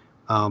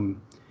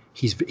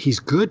 he's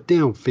good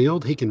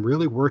downfield. He can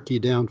really work you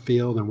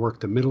downfield and work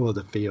the middle of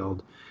the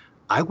field.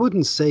 I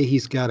wouldn't say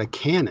he's got a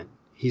cannon.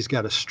 He's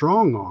got a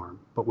strong arm.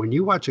 But when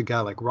you watch a guy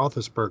like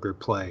Roethlisberger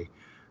play,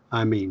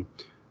 I mean,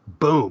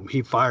 boom,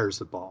 he fires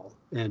the ball.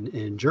 And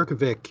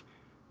Jurkovec,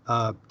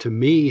 to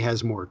me,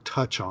 has more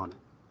touch on it.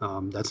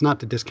 That's not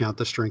to discount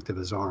the strength of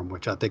his arm,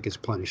 which I think is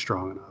plenty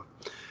strong enough.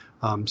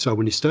 So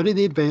when you study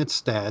the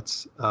advanced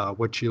stats,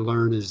 what you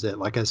learn is that,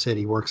 like I said,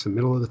 he works the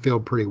middle of the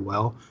field pretty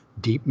well,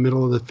 deep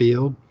middle of the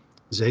field.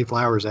 Zay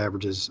Flowers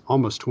averages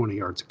almost 20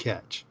 yards a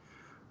catch.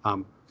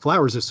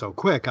 Flowers is so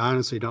quick, I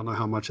honestly don't know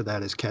how much of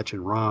that is catch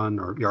and run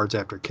or yards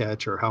after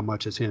catch or how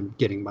much is him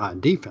getting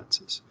behind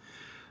defenses.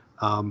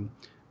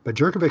 But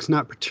Jurkovic's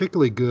not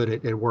particularly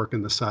good at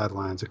working the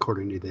sidelines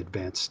according to the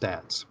advanced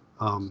stats.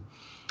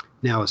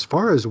 Now, as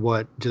far as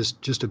what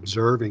just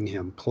observing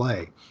him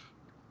play,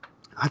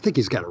 I think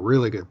he's got a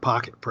really good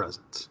pocket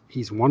presence.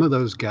 He's one of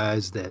those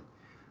guys that,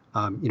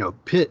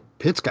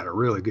 Pitt's got a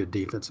really good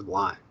defensive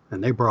line,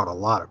 and they brought a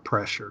lot of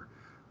pressure.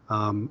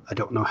 I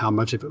don't know how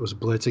much of it was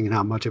blitzing and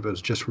how much of it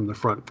was just from the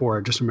front four.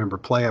 I just remember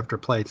play after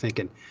play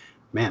thinking,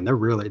 man, they're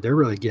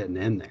really getting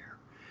in there.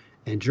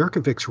 And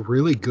Jurkovic's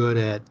really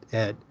good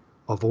at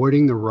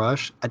avoiding the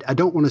rush. I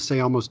don't want to say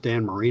almost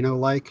Dan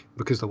Marino-like,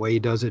 because the way he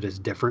does it is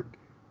different.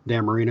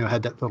 Dan Marino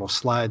had that little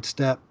slide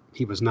step.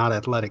 He was not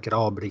athletic at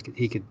all, but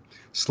he could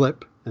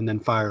slip and then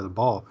fire the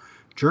ball.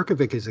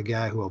 Jurkovic is a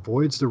guy who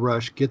avoids the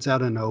rush, gets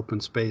out in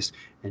open space,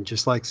 and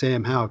just like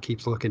Sam Howell,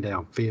 keeps looking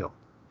downfield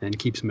and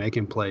keeps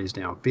making plays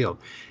downfield.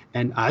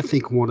 And I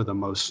think one of the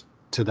most,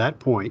 to that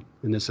point,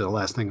 and this is the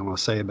last thing I want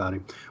to say about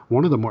him,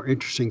 one of the more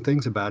interesting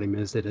things about him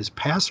is that his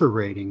passer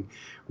rating,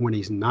 when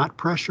he's not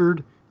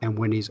pressured and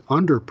when he's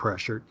under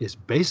pressure, is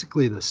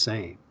basically the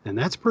same. And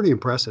that's pretty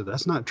impressive.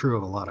 That's not true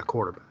of a lot of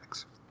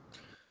quarterbacks.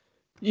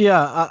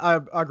 Yeah, I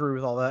agree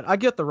with all that. I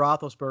get the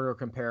Roethlisberger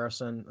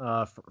comparison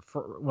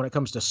for when it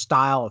comes to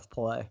style of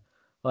play.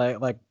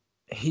 Like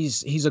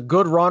he's a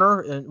good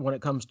runner when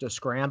it comes to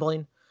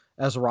scrambling,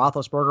 as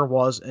Roethlisberger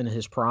was in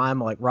his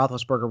prime. Like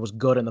Roethlisberger was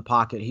good in the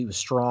pocket. He was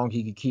strong.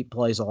 He could keep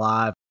plays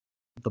alive,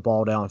 the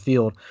ball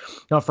downfield.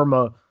 Now, from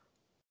a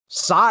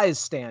size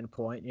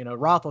standpoint,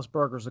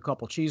 Roethlisberger's a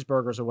couple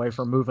cheeseburgers away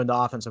from moving to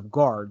offensive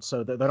guard,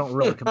 so they don't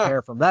really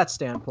compare from that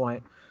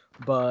standpoint.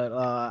 But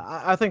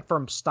I think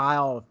from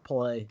style of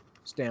play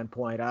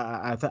standpoint,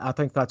 I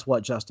think that's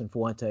what Justin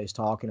Fuente is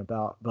talking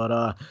about.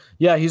 But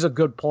yeah, he's a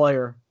good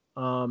player.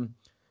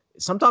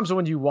 Sometimes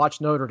when you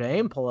watch Notre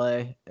Dame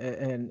play,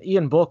 and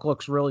Ian Book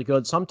looks really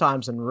good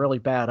sometimes and really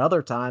bad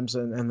other times,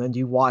 and then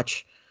you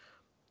watch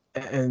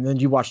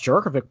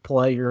Jurkovic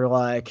play, you're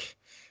like,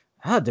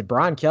 did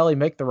Brian Kelly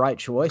make the right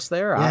choice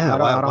there? Yeah, I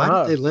don't know.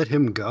 Why did they let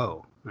him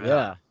go?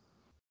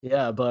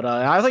 Yeah, but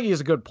I think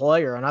he's a good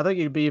player, and I think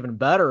he'd be even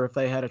better if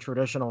they had a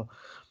traditional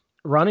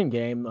running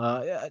game.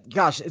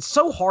 Gosh, it's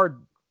so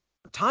hard.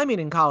 Timing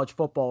in college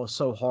football is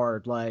so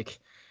hard. Like,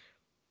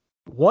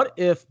 what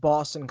if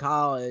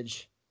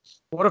Jurkovic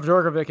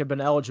had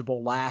been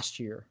eligible last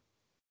year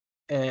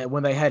and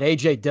when they had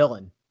A.J.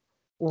 Dillon?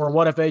 Or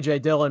what if A.J.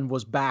 Dillon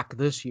was back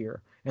this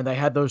year and they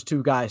had those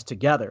two guys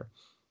together?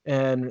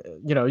 And,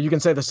 you can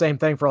say the same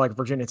thing for like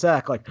Virginia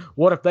Tech. Like,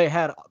 what if they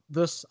had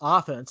this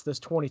offense, this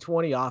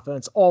 2020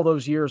 offense, all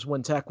those years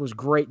when Tech was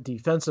great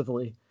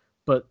defensively,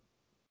 but,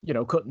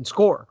 couldn't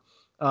score?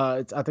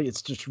 I think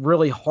it's just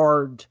really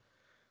hard.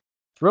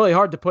 It's really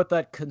hard to put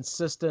that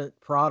consistent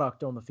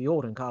product on the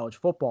field in college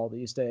football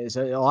these days.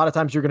 A lot of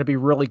times you're going to be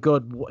really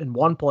good in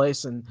one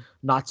place and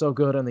not so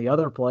good in the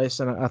other place.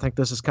 And I think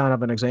this is kind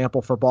of an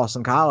example for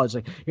Boston College.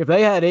 Like, if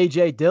they had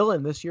A.J.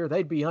 Dillon this year,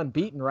 they'd be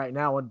unbeaten right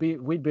now. And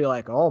we'd be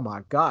like, oh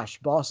my gosh,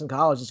 Boston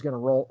College is going to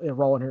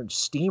roll in here and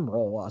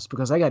steamroll us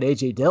because they got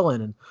A.J.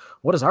 Dillon. And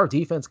what is our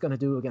defense going to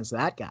do against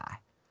that guy?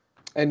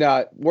 And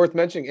worth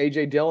mentioning,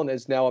 A.J. Dillon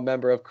is now a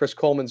member of Chris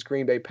Coleman's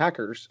Green Bay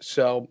Packers.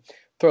 So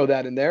throw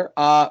that in there.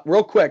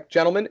 Real quick,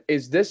 gentlemen,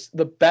 is this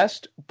the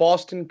best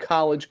Boston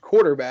College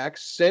quarterback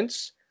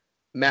since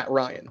Matt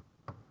Ryan?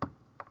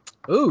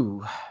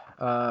 Ooh,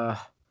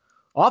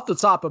 off the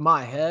top of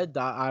my head,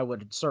 I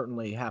would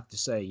certainly have to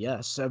say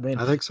yes. I mean,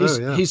 I think so.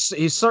 Yeah,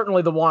 he's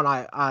certainly the one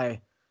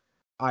I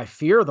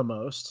fear the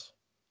most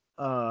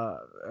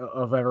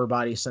of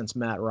everybody since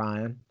Matt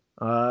Ryan.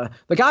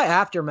 The guy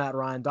after Matt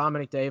Ryan,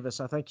 Dominic Davis,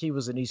 I think he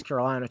was an East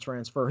Carolina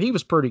transfer. He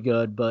was pretty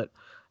good, but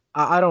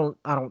I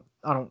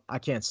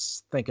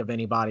can't think of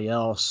anybody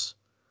else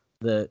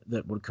that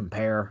would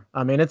compare.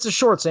 I mean, it's a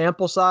short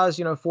sample size,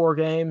 4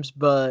 games,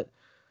 but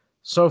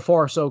so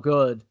far so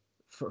good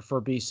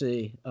for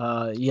BC.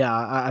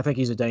 I think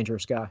he's a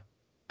dangerous guy.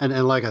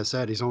 And like I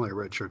said, he's only a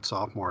redshirt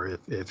sophomore.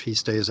 If he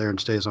stays there and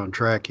stays on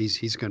track,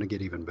 he's going to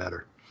get even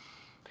better.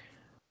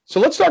 So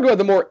let's talk about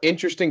the more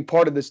interesting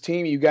part of this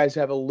team. You guys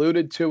have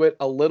alluded to it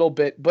a little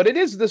bit, but it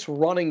is this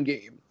running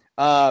game.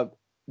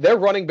 Their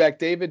running back,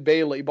 David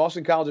Bailey,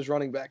 Boston College's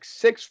running back,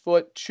 6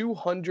 foot,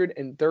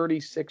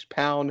 236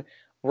 pound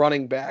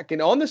running back.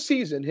 And on the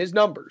season, his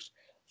numbers,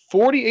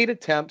 48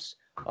 attempts,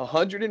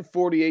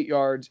 148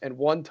 yards, and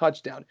 1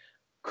 touchdown.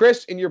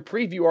 Chris, in your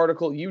preview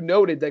article, you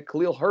noted that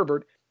Khalil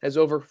Herbert has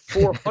over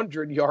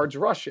 400 yards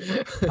rushing.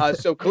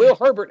 So Khalil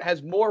Herbert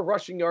has more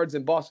rushing yards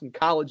than Boston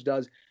College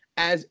does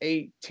as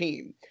a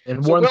team.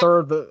 And one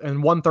third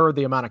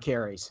the amount of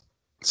carries.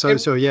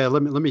 So yeah,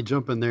 let me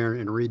jump in there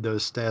and read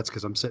those stats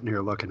because I'm sitting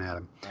here looking at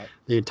them. Right.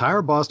 The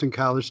entire Boston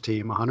College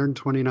team,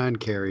 129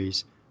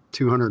 carries,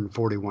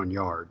 241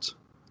 yards.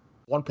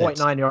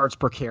 1.9 yards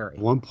per carry.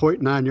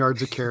 1.9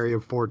 yards a carry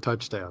of 4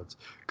 touchdowns.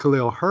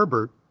 Khalil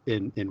Herbert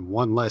in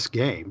one less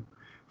game,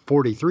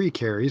 43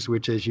 carries,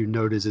 which, as you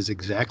noted, is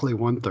exactly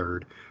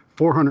 1/3,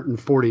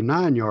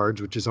 449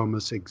 yards, which is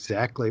almost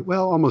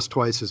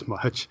twice as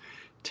much,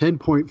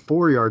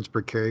 10.4 yards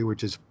per carry,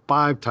 which is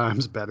 5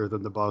 times better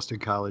than the Boston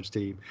College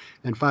team,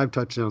 and 5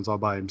 touchdowns all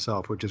by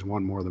himself, which is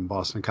one more than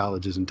Boston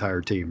College's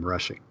entire team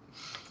rushing.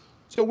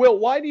 So, Will,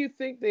 why do you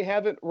think they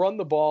haven't run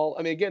the ball?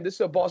 I mean, again, this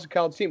is a Boston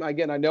College team.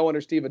 Again, I know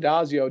under Steve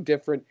Addazio,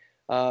 different,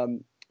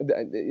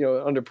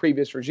 under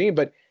previous regime,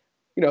 but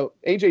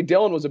A.J.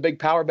 Dillon was a big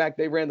power back.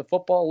 They ran the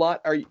football a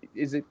lot.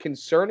 Is it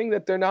concerning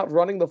that they're not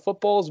running the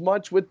football as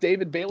much with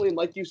David Bailey? And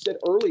like you said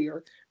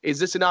earlier, is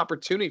this an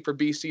opportunity for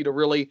BC to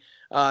really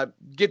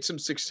get some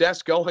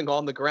success going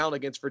on the ground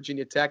against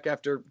Virginia Tech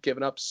after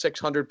giving up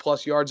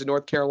 600-plus yards in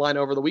North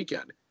Carolina over the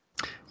weekend?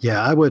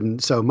 Yeah, I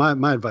wouldn't. So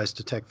my advice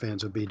to Tech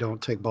fans would be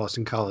don't take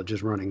Boston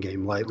College's running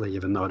game lightly,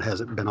 even though it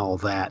hasn't been all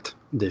that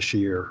this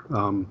year.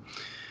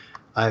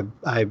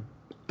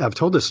 I've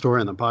told this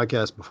story on the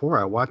podcast before.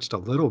 I watched a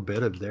little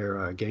bit of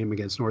their game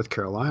against North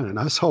Carolina, and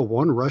I saw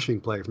one rushing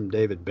play from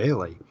David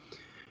Bailey.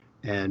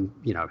 And,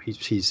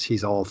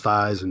 he's all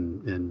thighs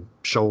and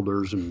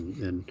shoulders,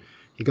 and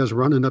he goes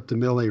running up the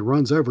middle. He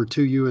runs over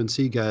 2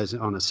 UNC guys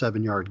on a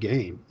 7-yard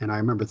gain. And I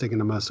remember thinking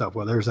to myself,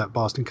 well, there's that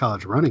Boston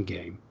College running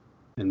game.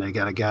 And they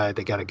got a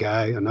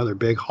guy, another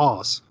big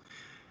hoss.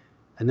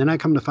 And then I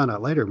come to find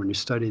out later when you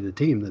study the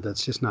team that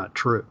that's just not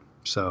true.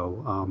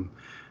 So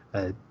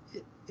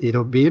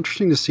it'll be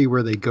interesting to see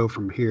where they go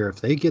from here.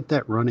 If they get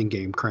that running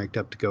game cranked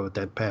up to go with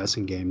that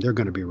passing game, they're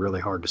going to be really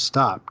hard to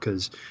stop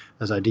because,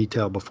 as I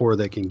detailed before,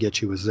 they can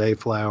get you with Zay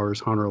Flowers,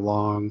 Hunter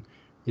Long,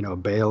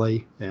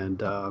 Bailey, and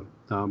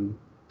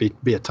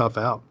be a tough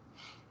out.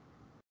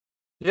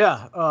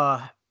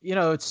 Yeah,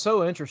 it's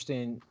so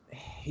interesting.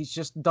 He's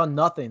just done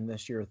nothing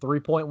this year.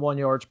 3.1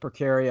 yards per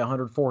carry,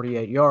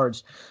 148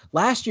 yards.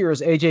 Last year,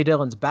 as A.J.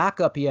 Dillon's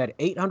backup, he had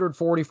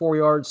 844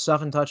 yards,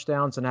 7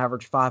 touchdowns, and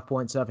averaged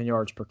 5.7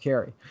 yards per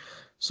carry.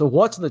 So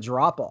what's the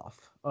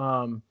drop-off?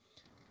 I'm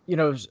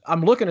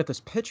looking at this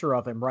picture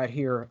of him right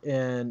here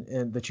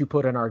in that you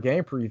put in our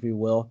game preview,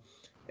 Will.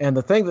 And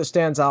the thing that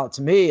stands out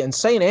to me, and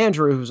St.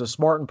 Andrew, who's a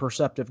smart and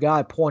perceptive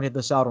guy, pointed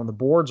this out on the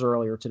boards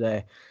earlier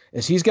today,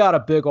 is he's got a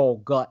big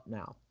old gut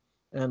now.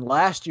 And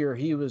last year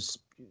he was,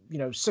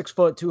 6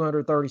 foot,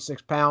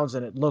 236 pounds,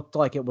 and it looked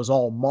like it was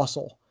all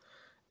muscle.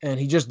 And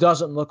he just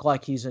doesn't look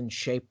like he's in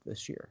shape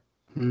this year.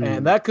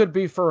 And that could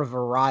be for a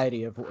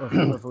variety of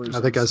reasons.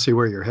 I think I see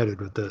where you're headed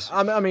with this.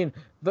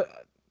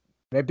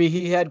 Maybe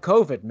he had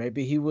COVID.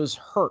 Maybe he was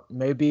hurt.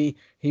 Maybe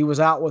he was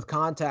out with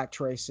contact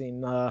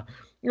tracing.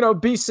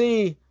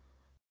 BC,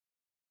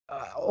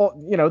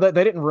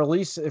 they didn't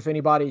release if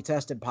anybody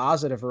tested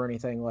positive or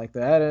anything like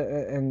that.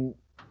 And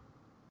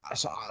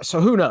so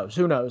who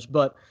knows?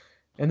 But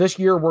in this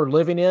year we're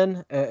living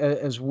in,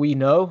 as we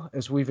know,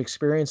 as we've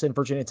experienced in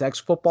Virginia Tech's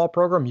football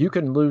program, you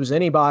can lose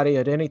anybody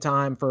at any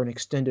time for an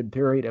extended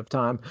period of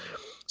time.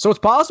 So it's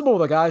possible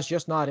the guy's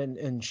just not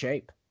in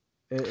shape.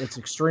 It's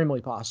extremely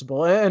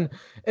possible. And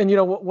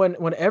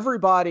when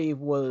everybody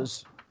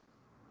was,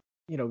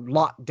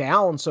 locked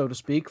down, so to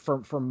speak,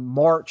 from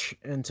March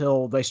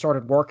until they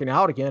started working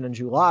out again in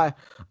July,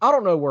 I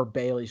don't know where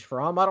Bailey's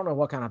from. I don't know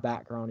what kind of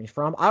background he's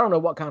from. I don't know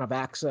what kind of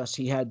access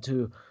he had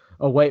to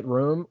a weight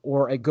room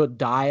or a good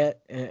diet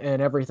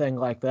and everything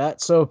like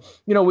that. So,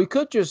 he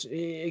could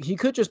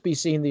just be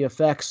seeing the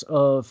effects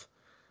of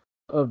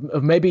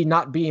maybe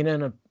not being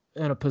in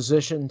a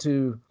position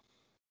to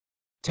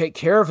take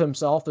care of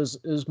himself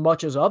as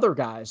much as other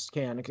guys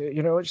can.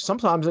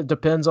 Sometimes it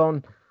depends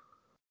on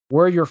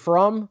where you're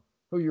from,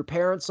 who your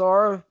parents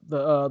are,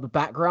 the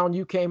background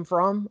you came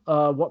from,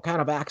 what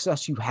kind of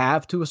access you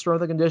have to a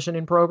strength and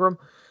conditioning program.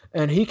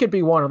 And he could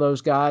be one of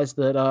those guys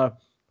that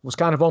was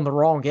kind of on the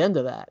wrong end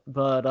of that.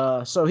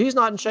 But so he's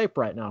not in shape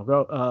right now.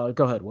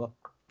 Go ahead, Will.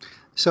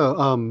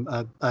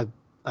 So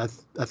I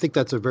think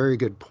that's a very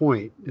good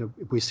point.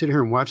 We sit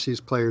here and watch these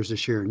players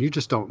this year, and you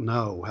just don't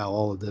know how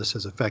all of this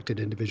has affected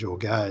individual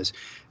guys.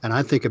 And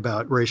I think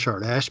about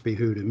Rayshard Ashby,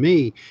 who to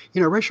me,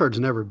 Rayshard's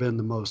never been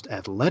the most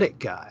athletic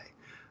guy.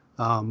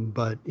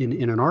 But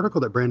in an article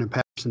that Brandon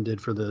Patterson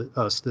did for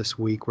us this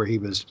week, where he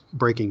was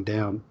breaking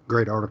down,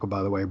 great article,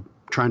 by the way,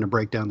 trying to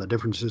break down the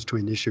differences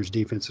between this year's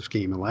defensive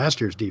scheme and last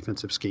year's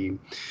defensive scheme,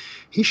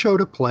 he showed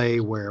a play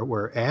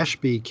where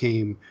Ashby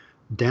came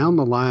down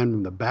the line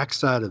from the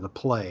backside of the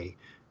play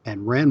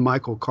and ran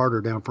Michael Carter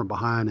down from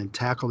behind and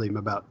tackled him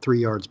about 3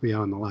 yards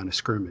beyond the line of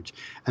scrimmage.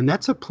 And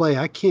that's a play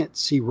I can't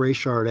see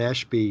Rayshard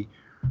Ashby,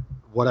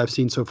 what I've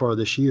seen so far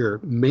this year,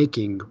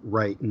 making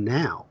right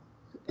now.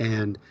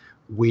 And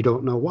we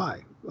don't know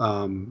why.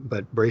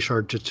 But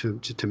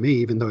Rayshard, to me,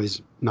 even though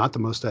he's not the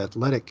most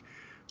athletic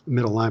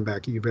middle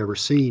linebacker you've ever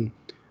seen,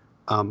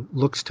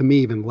 looks to me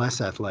even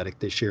less athletic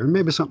this year. And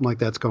maybe something like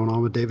that's going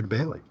on with David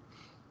Bailey.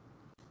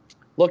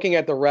 Looking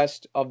at the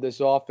rest of this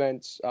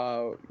offense,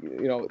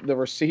 the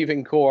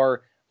receiving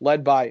core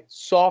led by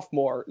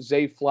sophomore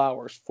Zay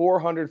Flowers,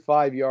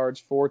 405 yards,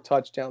 4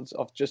 touchdowns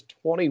off just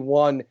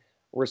 21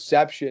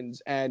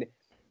 receptions. And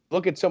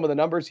look at some of the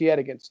numbers he had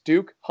against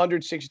Duke,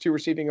 162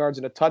 receiving yards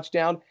and a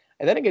touchdown.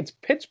 And then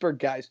against Pittsburgh,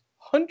 guys,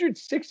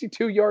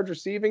 162 yards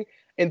receiving,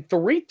 and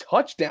 3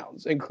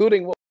 touchdowns,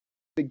 including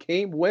the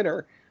game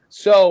winner.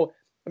 So,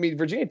 I mean,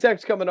 Virginia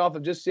Tech's coming off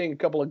of just seeing a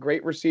couple of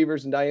great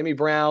receivers in Diami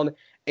Brown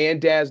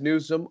and Daz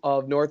Newsome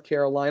of North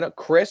Carolina.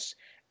 Chris,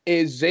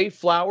 is Zay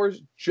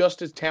Flowers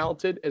just as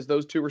talented as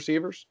those 2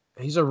 receivers?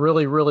 He's a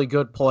really, really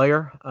good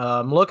player.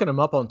 I'm looking him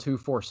up on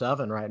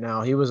 247 right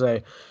now. He was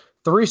a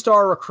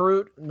 3-star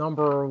recruit,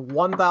 number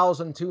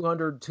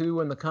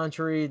 1,202 in the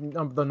country,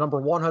 the number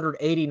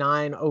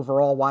 189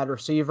 overall wide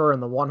receiver,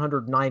 and the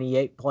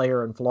 198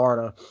 player in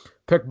Florida.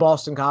 Picked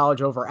Boston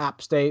College over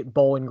App State,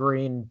 Bowling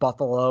Green,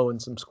 Buffalo, and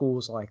some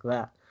schools like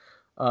that.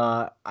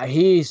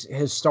 He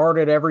has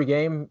started every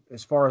game,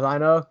 as far as I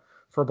know,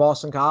 for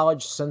Boston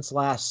College since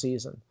last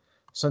season,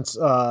 since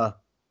the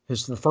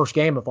first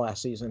game of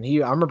last season.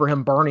 I remember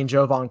him burning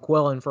Jovan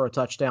Quillen for a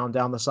touchdown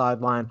down the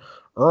sideline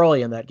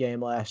early in that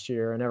game last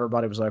year, and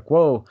everybody was like,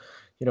 whoa,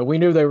 we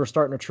knew they were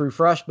starting a true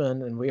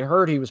freshman, and we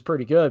heard he was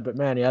pretty good, but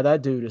man, yeah,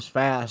 that dude is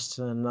fast,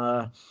 and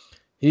I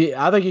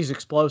think he's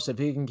explosive.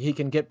 He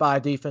can get by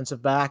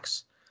defensive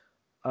backs.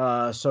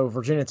 So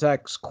Virginia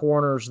Tech's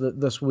corners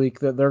this week,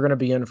 that they're going to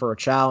be in for a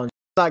challenge.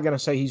 I'm not going to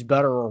say he's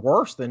better or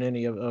worse than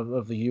any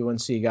of the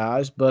UNC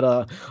guys,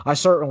 but I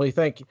certainly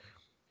think,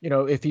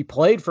 if he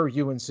played for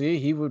UNC,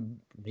 he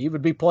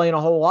would be playing a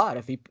whole lot.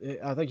 I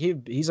think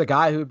he's a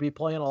guy who would be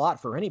playing a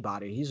lot for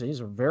anybody. He's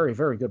a very,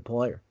 very good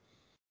player.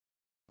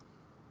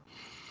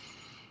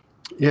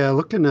 Yeah,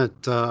 looking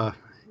at I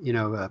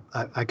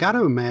got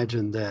to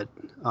imagine that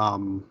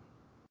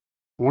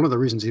one of the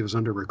reasons he was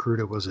under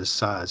recruited was his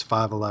size,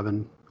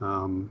 5'11",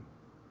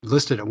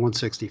 listed at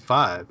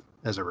 165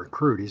 as a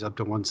recruit. He's up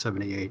to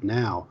 178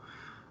 now.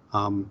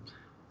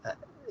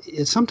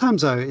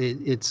 Sometimes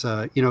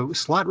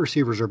slot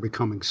receivers are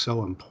becoming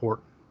so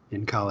important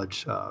in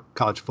college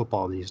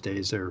football these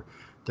days. They're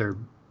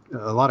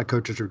a lot of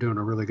coaches are doing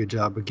a really good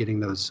job of getting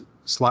those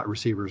slot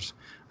receivers.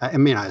 I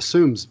mean, I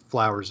assume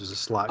Flowers is a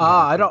slot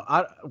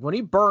guy. When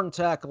he burned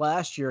Tech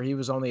last year, he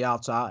was on the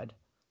outside.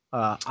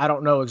 I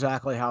don't know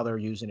exactly how they're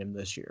using him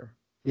this year.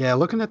 Yeah,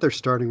 looking at their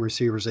starting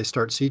receivers, they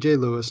start C.J.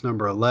 Lewis,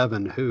 number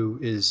 11, who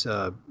is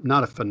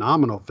not a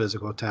phenomenal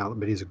physical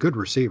talent, but he's a good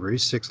receiver.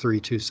 He's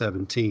 6'3",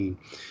 217.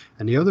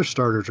 And the other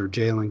starters are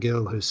Jalen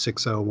Gill, who's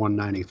 6'0",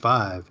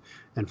 195,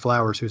 and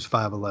Flowers, who's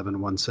 5'11",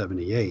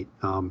 178.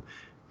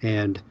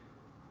 And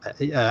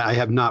I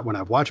have not, when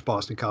I've watched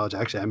Boston College,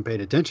 actually I haven't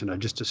paid attention. I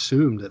just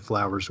assumed that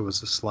Flowers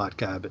was a slot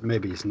guy, but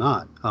maybe he's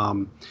not.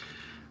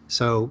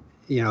 So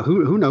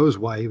who knows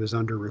why he was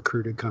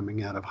under-recruited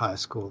coming out of high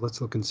school. Let's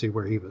look and see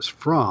where he was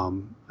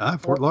from.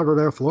 Fort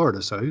Lauderdale,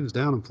 Florida, so he was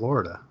down in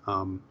Florida.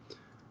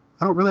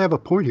 I don't really have a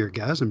point here,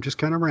 guys. I'm just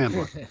kind of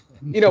rambling.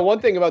 One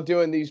thing about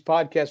doing these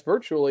podcasts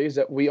virtually is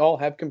that we all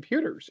have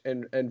computers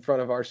in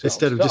front of ourselves.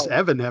 Instead of just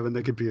Evan having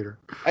the computer.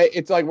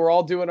 It's like we're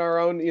all doing our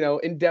own,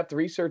 in-depth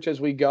research as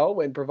we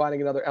go and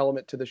providing another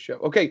element to the show.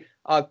 Okay,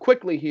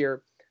 quickly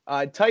here.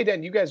 Tight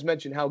end, you guys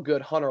mentioned how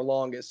good Hunter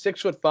Long is.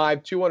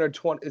 6'5",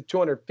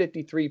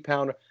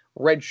 253-pound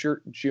redshirt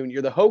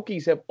junior. The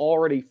Hokies have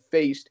already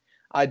faced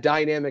a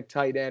dynamic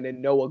tight end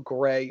in Noah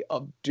Gray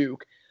of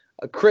Duke.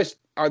 Chris,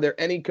 are there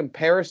any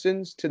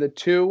comparisons to the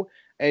two?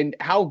 And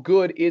how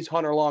good is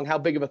Hunter Long? How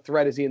big of a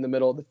threat is he in the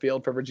middle of the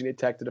field for Virginia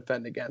Tech to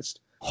defend against?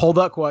 Hold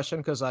that question,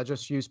 because I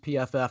just used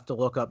PFF to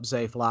look up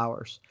Zay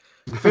Flowers.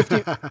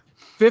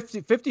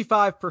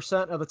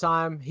 55% of the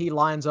time he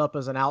lines up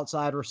as an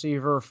outside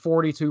receiver.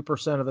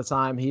 42% of the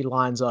time he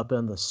lines up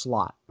in the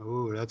slot.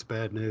 Oh, that's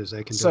bad news.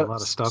 They can do a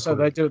lot of stuff. So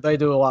they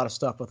do a lot of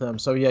stuff with him.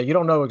 So yeah, you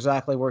don't know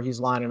exactly where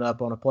he's lining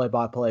up on a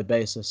play-by-play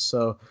basis.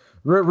 So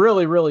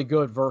really, really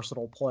good,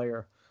 versatile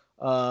player.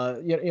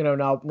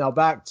 Now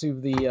back to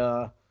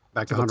the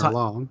Hunter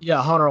Long.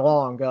 Yeah, Hunter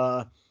Long.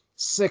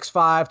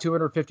 6'5",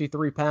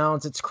 253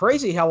 pounds. It's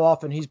crazy how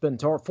often he's been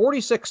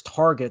 46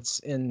 targets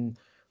in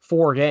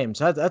 4 games.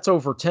 That's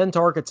over 10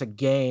 targets a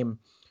game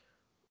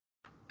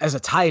as a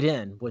tight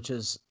end, which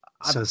is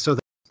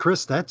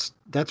Chris, that's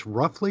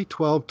roughly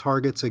 12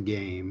 targets a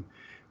game,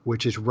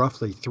 which is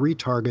roughly 3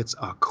 targets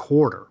a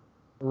quarter.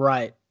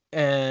 Right.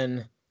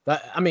 And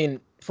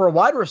for a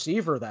wide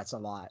receiver, that's a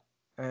lot.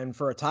 And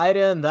for a tight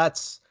end,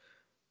 that's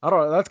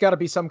got to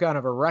be some kind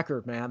of a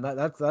record, man.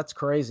 That's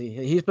crazy.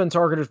 He's been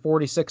targeted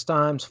 46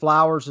 times.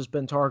 Flowers has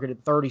been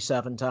targeted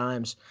 37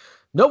 times.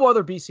 No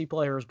other BC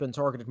player has been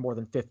targeted more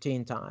than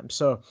 15 times.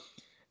 So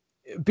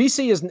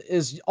BC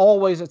is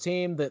always a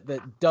team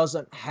that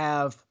doesn't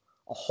have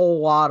a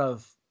whole lot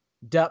of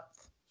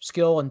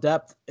skill and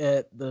depth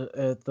at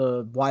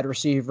the wide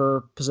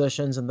receiver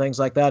positions and things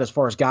like that, as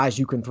far as guys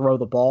you can throw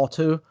the ball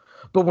to.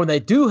 But when they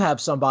do have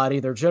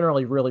somebody, they're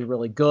generally really,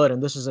 really good.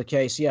 And this is a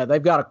case, yeah,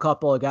 they've got a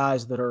couple of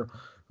guys that are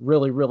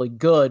really, really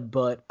good,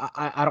 but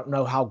I don't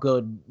know how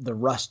good the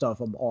rest of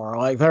them are.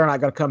 Like, they're not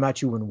going to come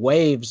at you in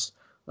waves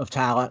of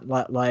talent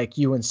like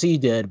UNC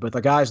did, but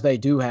the guys they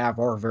do have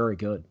are very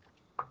good.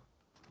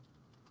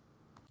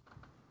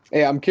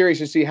 Yeah, I'm curious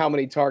to see how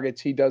many targets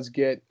he does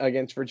get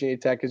against Virginia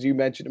Tech, as you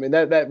mentioned. I mean,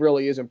 that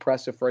really is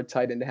impressive for a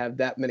tight end to have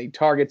that many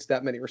targets,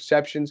 that many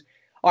receptions.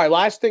 All right,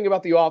 last thing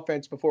about the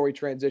offense before we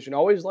transition. I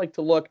always like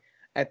to look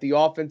at the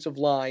offensive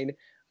line. A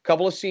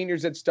couple of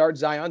seniors that start,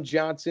 Zion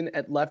Johnson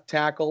at left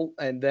tackle,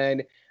 and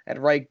then at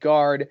right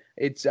guard,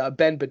 it's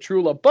Ben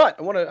Petrula. But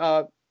I want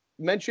to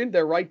mention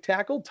their right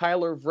tackle,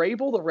 Tyler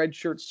Vrabel, the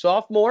redshirt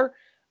sophomore.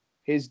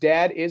 His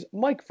dad is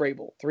Mike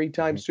Vrabel,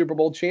 three-time Super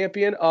Bowl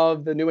champion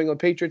of the New England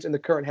Patriots and the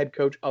current head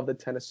coach of the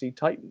Tennessee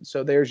Titans.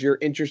 So there's your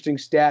interesting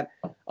stat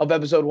of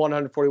episode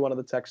 141 of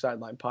the Tech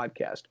Sideline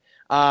podcast.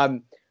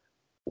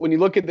 When you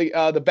look at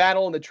the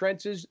battle in the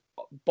trenches,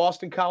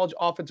 Boston College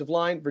offensive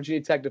line,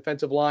 Virginia Tech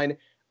defensive line,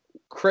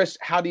 Chris,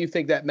 how do you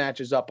think that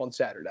matches up on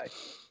Saturday?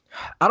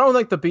 I don't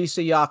think the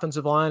BC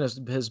offensive line has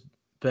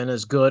been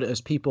as good as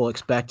people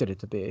expected it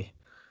to be.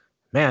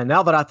 Man,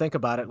 now that I think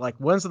about it, like,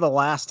 when's the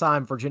last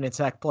time Virginia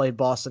Tech played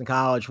Boston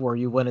College where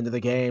you went into the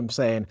game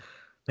saying,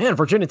 man,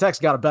 Virginia Tech's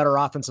got a better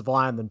offensive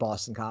line than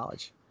Boston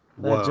College?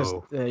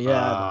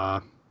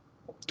 Whoa.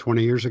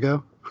 20 years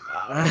ago?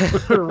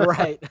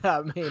 Right.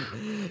 I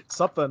mean,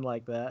 something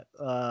like that.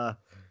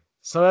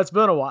 So it's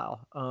been a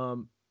while.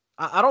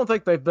 I don't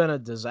think they've been a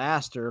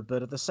disaster,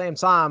 but at the same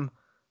time,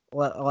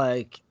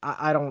 like,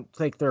 I don't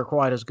think they're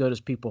quite as good as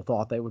people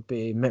thought they would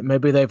be.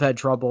 Maybe they've had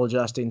trouble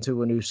adjusting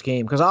to a new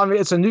scheme, because I mean,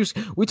 it's a new.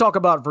 We talk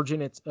about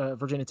Virginia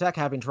Tech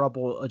having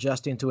trouble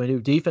adjusting to a new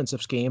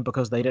defensive scheme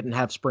because they didn't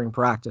have spring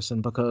practice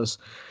and because,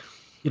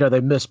 they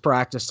missed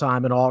practice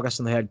time in August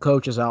and they had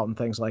coaches out and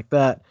things like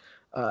that.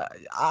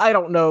 I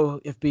don't know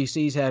if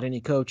BC's had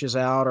any coaches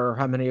out or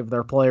how many of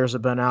their players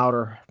have been out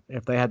or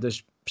if they had to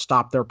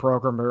stop their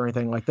program or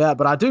anything like that.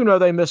 But I do know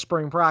they missed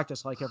spring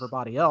practice like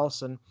everybody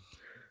else, and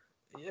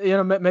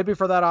maybe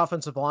for that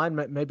offensive line,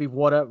 maybe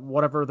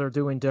whatever they're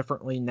doing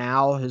differently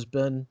now has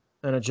been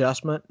an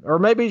adjustment, or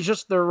maybe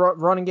just the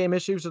running game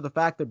issues or the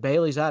fact that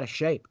Bailey's out of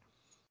shape.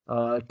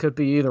 It could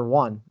be either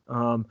one.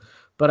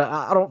 But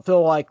I don't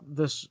feel like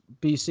this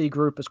BC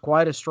group is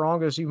quite as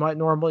strong as you might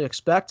normally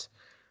expect.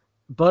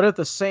 But at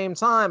the same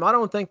time, I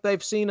don't think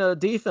they've seen a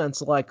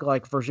defense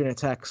like Virginia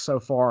Tech so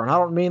far, and I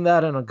don't mean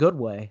that in a good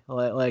way.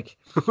 I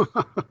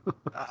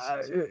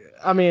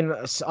mean,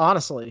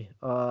 honestly,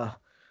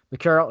 the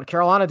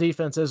Carolina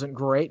defense isn't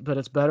great, but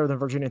it's better than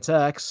Virginia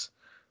Tech's.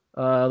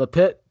 The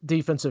Pitt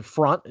defensive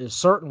front is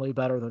certainly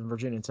better than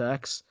Virginia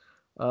Tech's.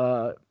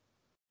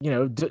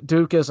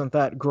 Duke isn't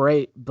that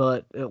great,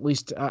 but at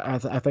least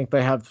I think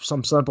they have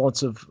some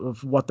semblance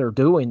of what they're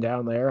doing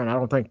down there, and I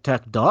don't think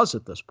Tech does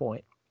at this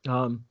point.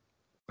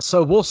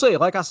 So we'll see.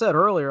 Like I said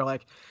earlier,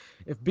 like,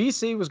 if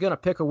BC was going to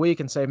pick a week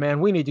and say, man,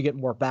 we need to get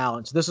more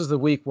balance, this is the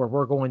week where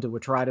we're going to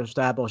try to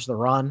establish the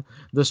run,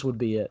 this would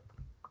be it.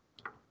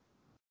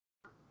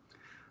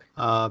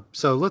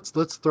 So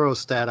let's throw a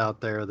stat out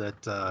there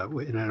that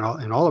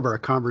in all of our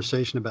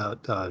conversation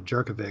about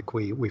Jurkovec,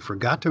 we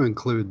forgot to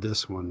include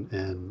this one,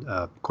 and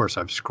of course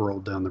I've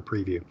scrolled down the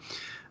preview.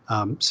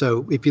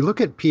 So if you look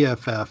at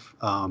PFF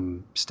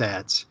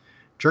stats,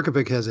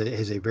 Jurkovec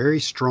has a very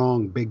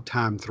strong big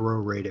time throw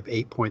rate of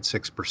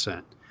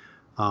 8.6%.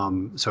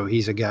 So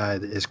he's a guy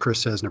that, as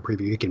Chris says in the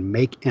preview, he can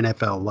make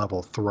NFL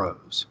level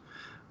throws.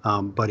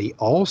 But he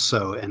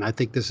also, and I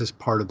think this is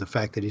part of the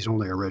fact that he's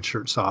only a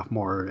redshirt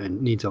sophomore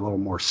and needs a little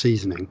more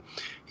seasoning,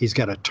 he's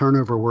got a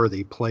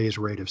turnover-worthy plays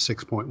rate of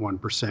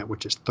 6.1%,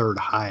 which is third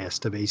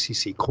highest of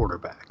ACC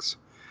quarterbacks.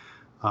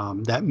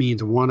 That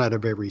means 1 out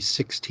of every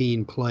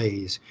 16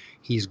 plays,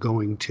 he's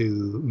going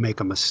to make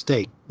a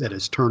mistake that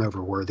is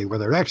turnover-worthy,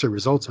 whether it actually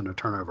results in a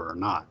turnover or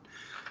not.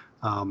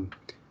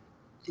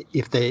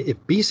 If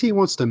BC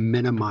wants to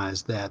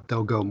minimize that,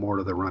 they'll go more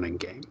to the running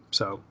game.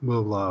 So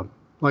we'll,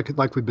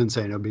 like we've been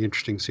saying, it'll be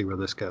interesting to see where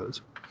this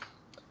goes.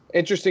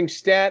 Interesting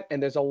stat,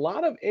 and there's a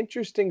lot of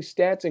interesting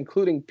stats,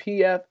 including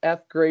PFF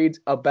grades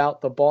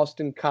about the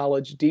Boston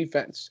College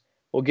defense.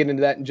 We'll get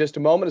into that in just a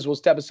moment as we'll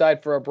step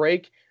aside for a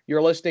break.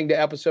 You're listening to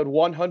episode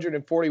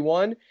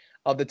 141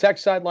 of the Tech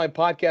Sideline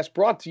podcast,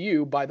 brought to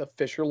you by the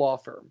Fisher Law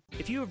Firm.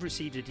 If you have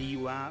received a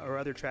DUI or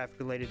other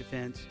traffic-related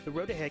offense, the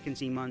road ahead can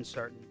seem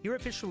uncertain. Here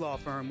at Fisher Law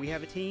Firm, we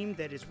have a team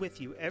that is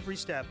with you every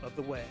step of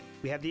the way.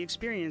 We have the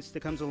experience that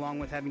comes along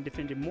with having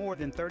defended more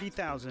than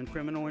 30,000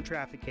 criminal and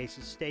traffic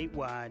cases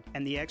statewide,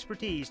 and the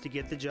expertise to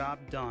get the job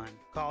done.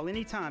 Call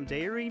anytime,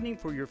 day or evening,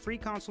 for your free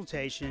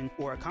consultation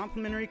or a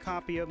complimentary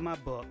copy of my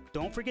book.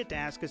 Don't forget to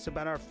ask us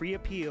about our free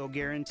appeal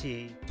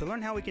guarantee. To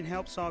learn how we can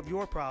help solve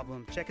your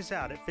problem, check us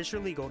out at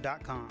FisherLegal.com.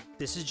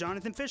 This is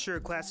Jonathan Fisher,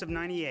 class of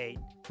 98.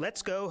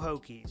 Let's go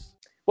Hokies.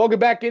 Welcome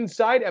back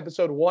inside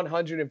episode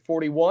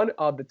 141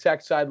 of the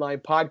Tech Sideline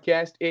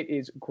podcast. It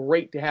is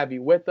great to have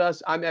you with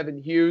us. I'm Evan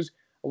Hughes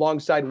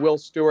alongside Will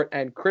Stewart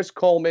and Chris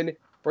Coleman,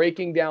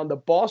 breaking down the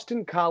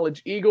Boston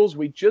College Eagles.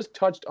 We just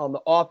touched on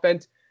the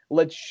offense.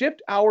 Let's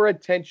shift our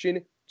attention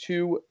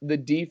to the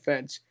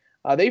defense.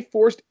 They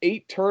forced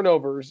 8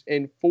 turnovers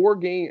in 4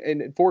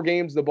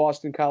 games, the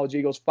Boston College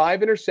Eagles,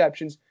 5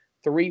 interceptions,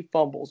 3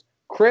 fumbles.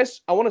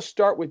 Chris, I want to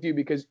start with you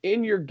because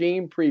in your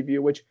game preview,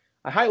 which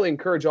I highly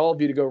encourage all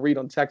of you to go read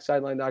on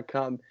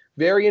techsideline.com,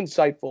 very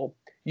insightful,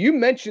 you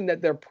mentioned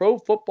that their Pro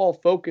Football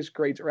Focus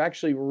grades are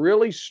actually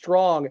really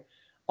strong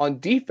on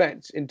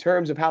defense in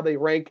terms of how they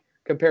rank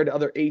compared to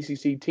other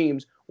ACC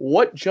teams.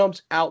 What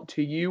jumps out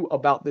to you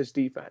about this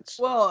defense?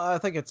 Well, I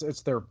think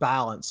it's their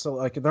balance. So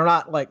like they're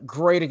not like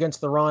great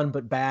against the run,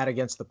 but bad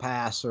against the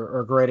pass,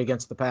 or great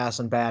against the pass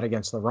and bad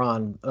against the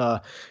run.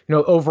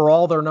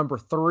 Overall they're number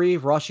 3,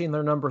 rushing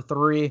they're number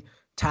 3,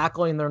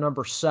 tackling they're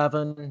number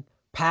 7,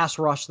 pass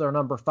rush they're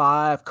number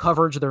 5,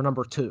 coverage they're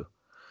number 2.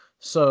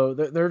 So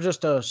they're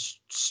just a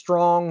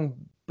strong,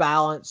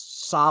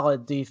 balanced,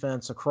 solid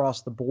defense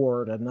across the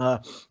board. And,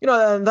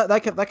 and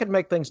that could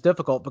make things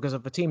difficult, because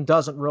if a team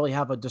doesn't really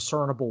have a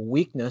discernible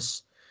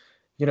weakness,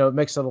 it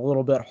makes it a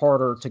little bit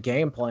harder to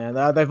game plan.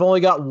 They've only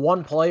got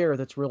one player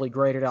that's really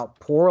graded out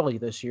poorly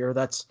this year.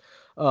 That's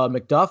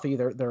McDuffie,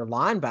 their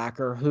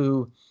linebacker,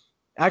 who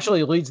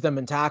actually leads them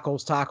in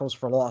tackles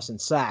for loss,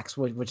 and sacks,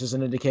 which is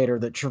an indicator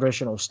that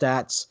traditional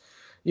stats,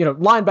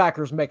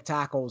 linebackers make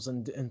tackles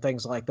and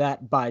things like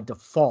that by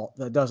default.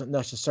 That doesn't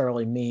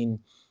necessarily mean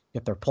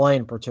if they're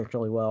playing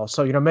particularly well.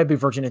 So, maybe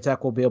Virginia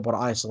Tech will be able to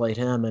isolate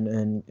him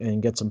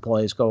and get some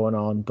plays going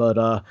on.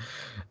 But,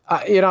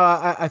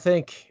 I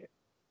think,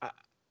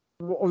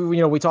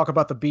 we talk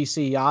about the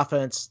BC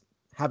offense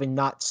having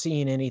not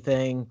seen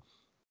anything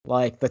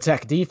like the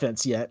Tech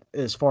defense yet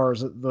as far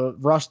as the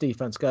rush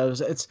defense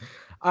goes.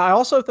 I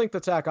also think the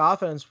Tech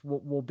offense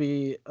will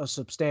be a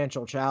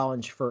substantial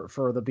challenge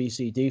for the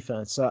BC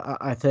defense.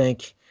 I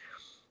think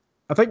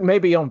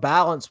maybe on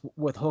balance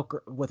with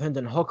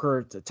Hendon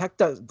Hooker, Tech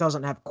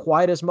doesn't have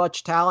quite as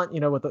much talent,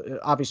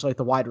 obviously at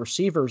the wide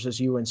receivers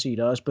as UNC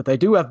does, but they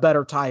do have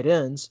better tight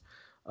ends.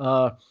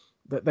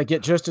 They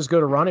get just as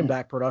good a running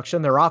back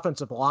production. Their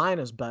offensive line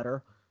is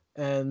better.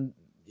 And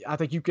I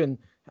think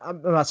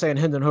I'm not saying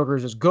Hendon Hooker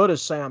is as good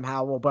as Sam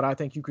Howell, but I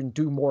think you can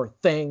do more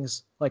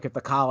things like at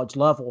the college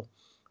level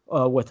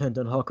with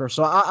Hendon Hooker.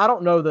 So I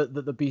don't know that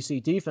the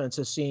BC defense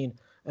has seen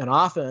an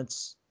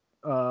offense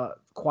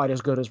quite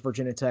as good as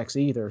Virginia Tech's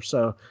either.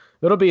 So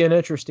it'll be an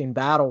interesting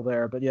battle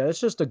there. But yeah, it's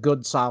just a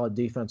good, solid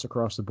defense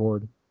across the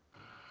board.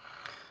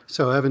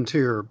 So Evan,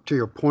 to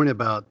your point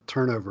about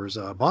turnovers,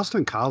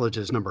 Boston College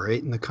is number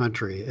 8 in the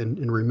country,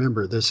 and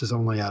remember, this is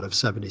only out of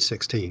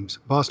 76 teams.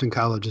 Boston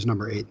College is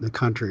number 8 in the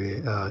country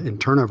in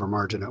turnover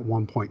margin at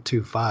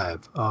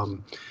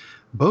 1.25.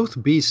 Both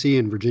BC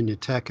and Virginia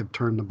Tech have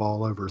turned the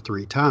ball over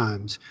 3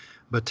 times,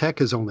 but Tech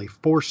has only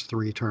forced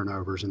 3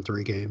 turnovers in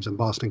 3 games, and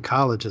Boston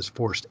College has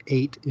forced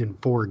 8 in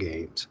 4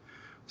 games.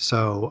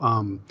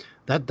 So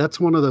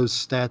that's one of those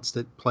stats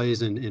that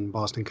plays in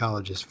Boston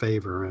College's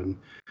favor, and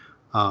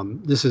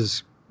this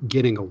is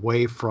getting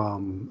away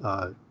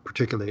from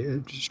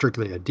particularly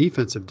strictly a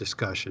defensive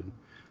discussion,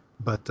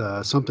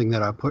 but something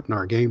that I put in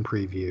our game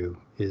preview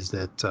is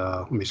that,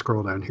 let me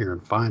scroll down here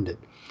and find it.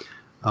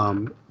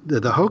 The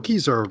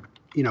Hokies are,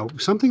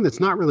 something that's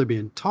not really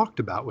being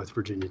talked about with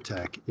Virginia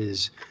Tech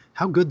is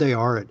how good they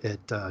are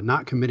at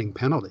not committing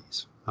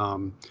penalties.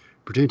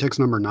 Virginia Tech's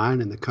number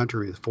 9 in the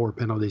country with 4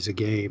 penalties a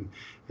game,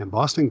 and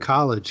Boston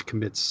College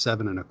commits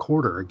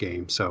 7.25 a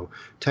game. So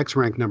Tech's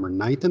ranked number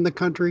 9th in the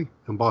country,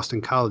 and Boston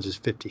College is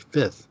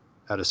 55th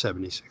out of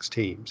 76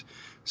 teams.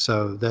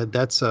 So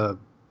that's a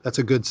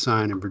good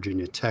sign in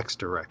Virginia Tech's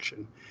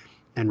direction.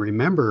 And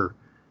remember,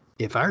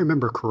 if I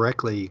remember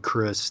correctly,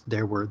 Chris,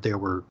 there were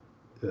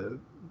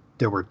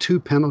 2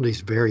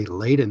 penalties very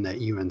late in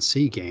that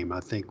UNC game. I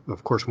think,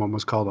 of course, one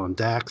was called on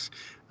Dax,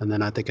 and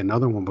then I think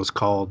another one was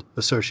called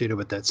associated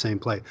with that same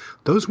play.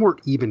 Those weren't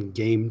even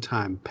game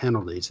time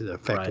penalties that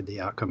affected the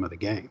outcome of the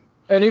game.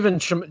 And even,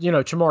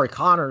 Chamari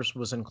Connors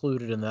was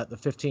included in that, the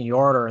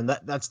 15-yarder, and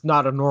that's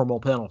not a normal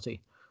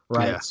penalty,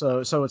 right? Yeah.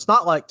 So it's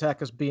not like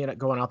Tech is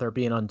going out there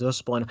being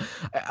undisciplined.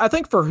 I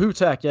think for who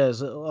Tech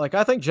is,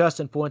 I think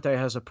Justin Fuente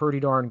has a pretty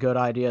darn good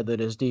idea that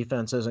his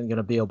defense isn't going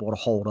to be able to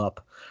hold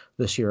up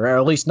this year, or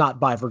at least not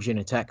by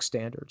Virginia Tech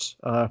standards.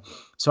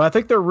 So I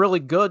think they're really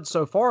good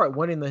so far at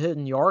winning the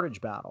hidden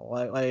yardage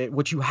battle,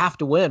 which you have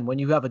to win when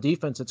you have a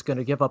defense that's going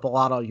to give up a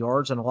lot of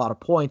yards and a lot of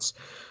points.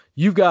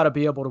 You've got to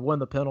be able to win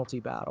the penalty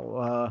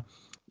battle.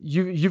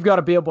 You've got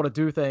to be able to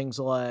do things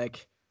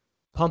like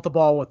punt the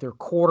ball with their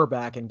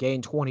quarterback and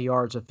gain 20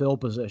 yards of field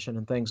position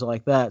and things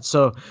like that.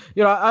 So,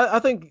 I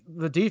think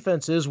the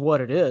defense is what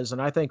it is,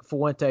 and I think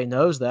Fuente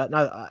knows that. And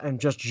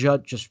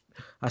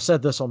I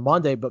said this on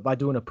Monday, but by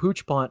doing a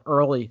pooch punt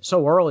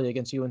so early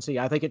against UNC,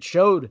 I think it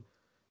showed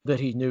that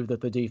he knew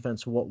that the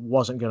defense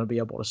wasn't going to be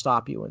able to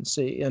stop UNC.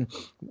 And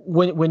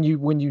when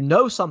you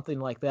know something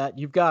like that,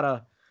 you've got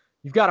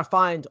to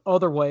find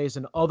other ways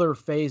and other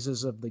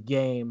phases of the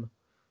game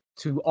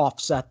to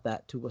offset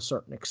that to a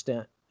certain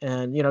extent.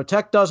 And,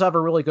 Tech does have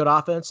a really good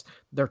offense.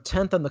 They're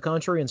 10th in the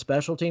country in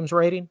special teams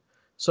rating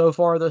so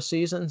far this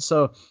season.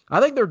 So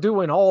I think they're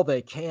doing all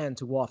they can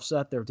to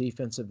offset their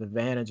defensive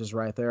advantages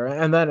right there.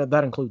 And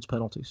that includes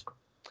penalties.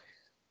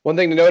 One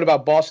thing to note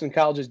about Boston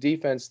College's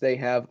defense, they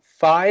have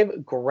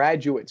 5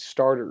 graduate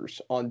starters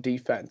on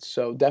defense.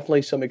 So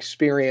definitely some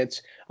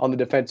experience on the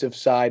defensive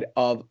side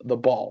of the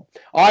ball.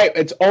 All right,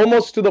 it's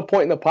almost to the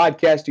point in the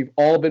podcast you've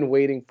all been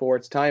waiting for.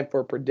 It's time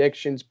for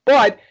predictions.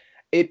 But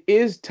it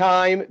is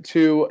time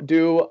to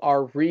do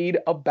our read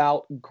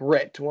about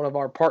grit. One of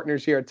our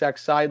partners here at Tech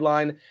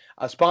Sideline,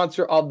 a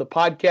sponsor of the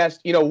podcast.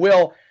 You know,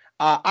 Will,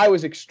 I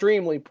was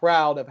extremely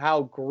proud of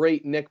how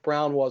great Nick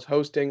Brown was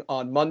hosting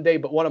on Monday,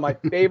 but one of my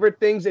favorite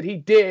things that he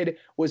did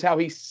was how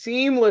he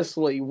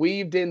seamlessly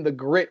weaved in the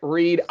grit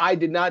read. I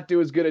did not do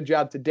as good a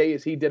job today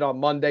as he did on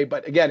Monday,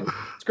 but again,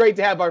 it's great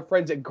to have our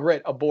friends at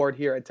Grit aboard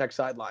here at Tech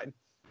Sideline.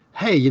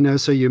 Hey,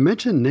 so you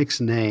mentioned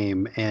Nick's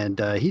name, and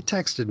he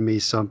texted me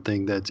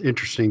something that's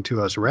interesting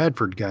to us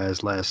Radford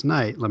guys last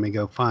night. Let me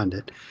go find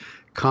it.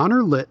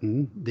 Connor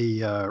Litton,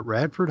 the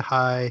Radford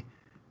High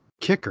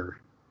kicker,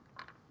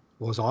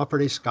 was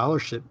offered a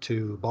scholarship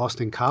to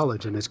Boston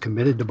College and is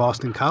committed to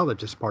Boston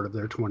College as part of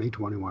their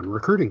 2021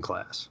 recruiting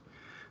class.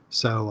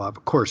 So,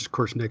 of course,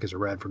 Nick is a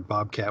Radford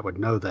Bobcat, would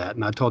know that,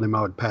 and I told him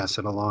I would pass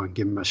it along and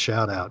give him a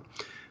shout-out.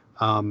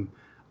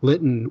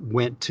 Litton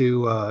went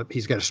to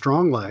he's got a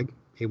strong leg.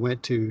 He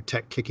went to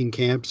Tech kicking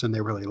camps, and they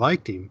really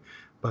liked him.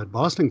 But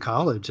Boston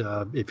College,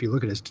 if you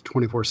look at his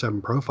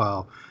 24/7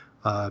 profile,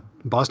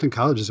 Boston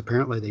College is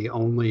apparently the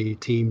only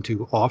team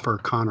to offer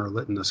Connor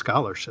Litton a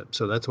scholarship.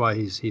 So that's why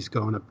he's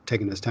going up,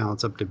 taking his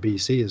talents up to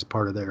BC as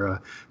part of their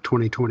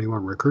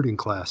 2021 recruiting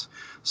class.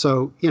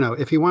 So,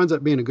 if he winds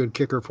up being a good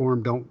kicker for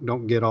him,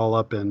 don't get all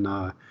up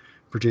in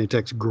Virginia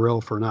Tech's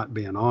grill for not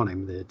being on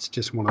him. It's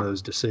just one of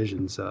those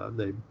decisions.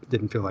 They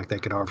didn't feel like they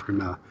could offer him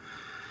a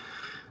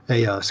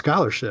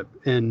scholarship.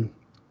 And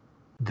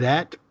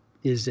that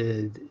is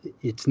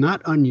it's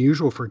not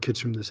unusual for kids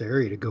from this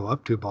area to go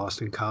up to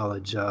Boston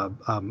College. I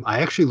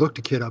actually looked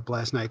a kid up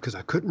last night because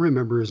I couldn't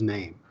remember his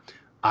name.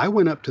 I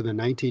went up to the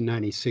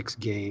 1996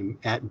 game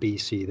at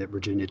BC that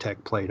Virginia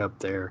Tech played up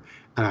there,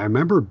 and I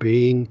remember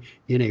being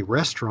in a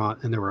restaurant,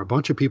 and there were a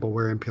bunch of people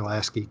wearing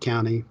Pulaski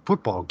County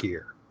football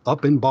gear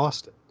up in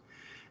Boston.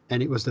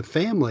 And it was the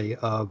family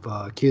of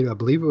a kid, I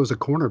believe it was a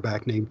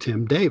cornerback named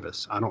Tim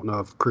Davis. I don't know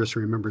if Chris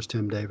remembers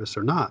Tim Davis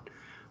or not.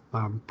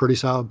 Pretty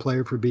solid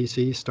player for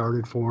BC,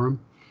 started for him.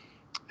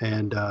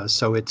 And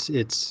so it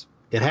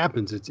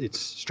happens. It's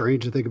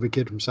strange to think of a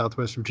kid from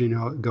Southwest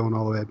Virginia going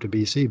all the way up to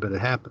BC, but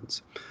it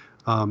happens.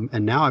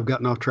 And now I've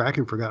gotten off track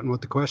and forgotten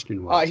what the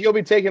question was. He'll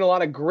be taking a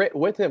lot of grit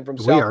with him from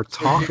We are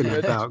talking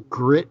about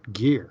grit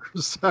gear.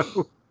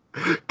 So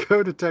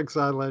go to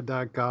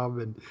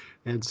techsideline.com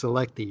and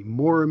select the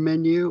More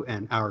menu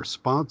and our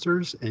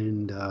sponsors,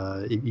 and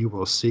you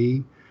will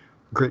see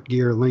Grit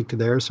Gear linked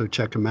there, so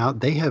check them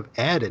out. They have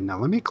added, now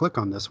let me click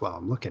on this while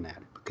I'm looking at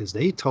it, because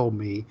they told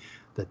me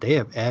that they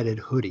have added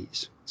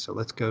hoodies. So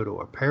let's go to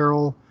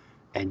apparel,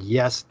 and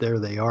yes, there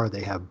they are.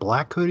 They have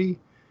black hoodie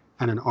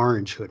and an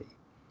orange hoodie.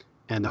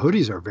 And the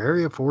hoodies are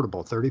very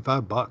affordable,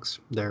 $35.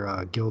 They're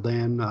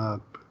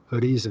Gildan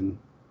hoodies, and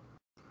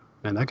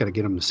man, I got to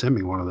get them to send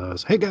me one of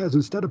those. Hey guys,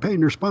 instead of paying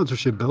your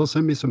sponsorship bill,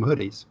 send me some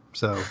hoodies.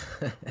 So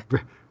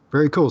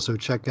very cool. So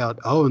check out,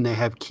 and they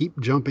have Keep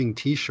Jumping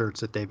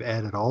t-shirts that they've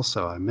added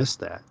also. I missed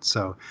that.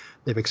 So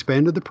they've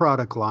expanded the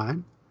product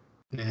line,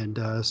 and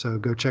so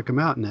go check them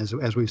out. And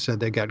as we've said,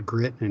 they got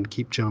Grit and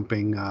Keep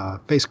Jumping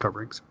face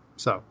coverings.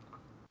 So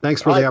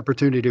thanks for the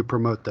opportunity to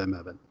promote them,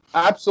 Evan.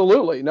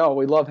 Absolutely. No,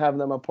 we love having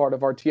them a part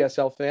of our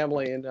TSL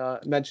family and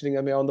mentioning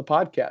them on the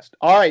podcast.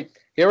 All right,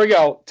 here we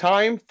go.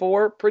 Time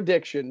for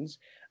predictions.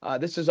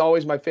 This is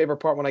always my favorite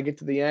part when I get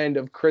to the end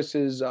of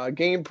Chris's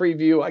game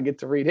preview. I get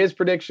to read his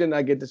prediction.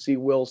 I get to see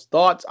Will's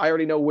thoughts. I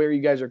already know where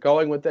you guys are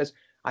going with this.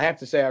 I have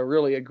to say I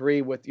really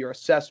agree with your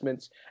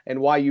assessments and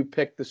why you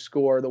picked the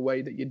score the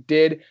way that you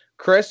did.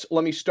 Chris,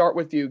 let me start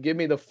with you. Give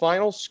me the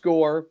final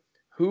score,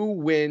 who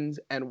wins,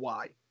 and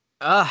why.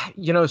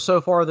 So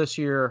far this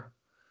year,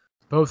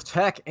 both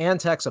Tech and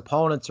Tech's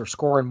opponents are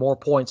scoring more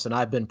points than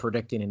I've been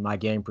predicting in my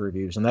game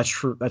previews, and that's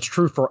true. That's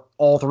true for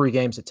all three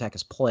games that Tech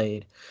has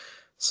played.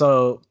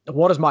 So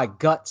what does my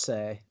gut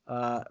say?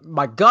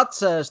 My gut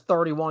says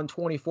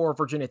 31-24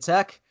 Virginia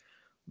Tech,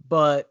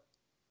 but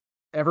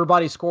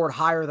everybody scored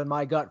higher than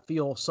my gut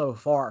feels so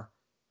far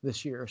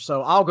this year.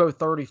 So I'll go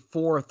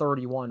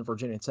 34-31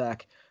 Virginia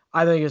Tech.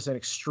 I think it's an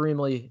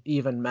extremely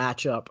even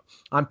matchup.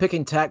 I'm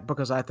picking Tech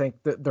because I think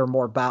that they're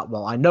more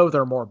I know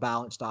they're more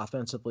balanced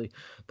offensively.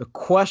 The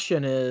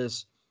question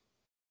is,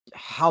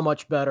 how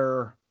much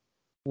better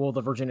will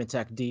the Virginia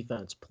Tech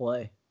defense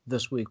play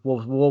this week?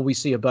 Will we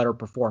see a better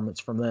performance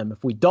from them?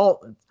 If we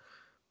don't,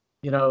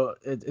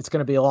 it's going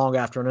to be a long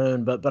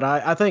afternoon. But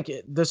I think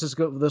this is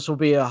good. This will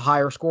be a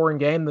higher scoring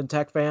game than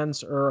Tech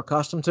fans are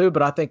accustomed to.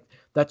 But I think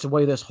that's the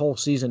way this whole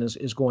season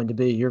is going to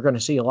be. You're going to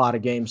see a lot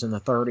of games in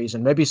the 30s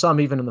and maybe some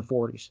even in the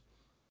 40s.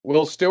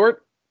 Will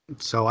Stewart?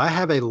 So I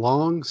have a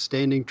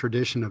long-standing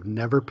tradition of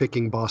never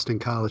picking Boston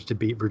College to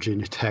beat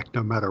Virginia Tech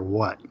no matter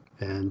what.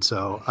 And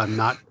so I'm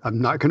not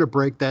going to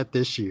break that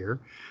this year.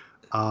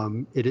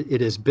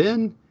 It has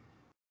been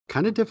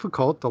kind of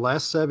difficult the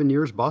last 7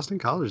 years. Boston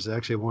College has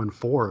actually won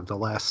 4 of the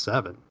last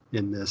 7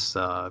 in this.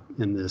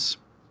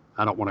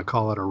 I don't want to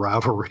call it a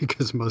rivalry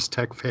because most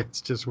Tech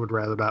fans just would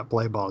rather not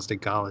play Boston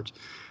College.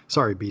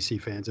 Sorry,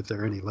 BC fans, if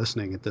there are any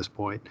listening at this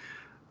point.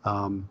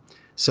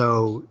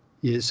 So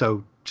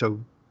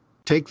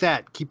Tech take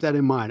that. Keep that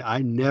in mind. I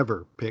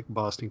never picked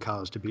Boston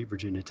College to beat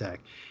Virginia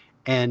Tech.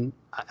 And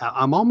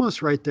I'm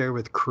almost right there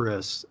with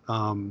Chris.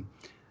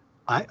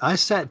 I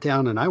sat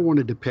down and I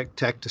wanted to pick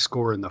Tech to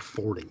score in the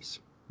 40s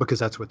because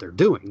that's what they're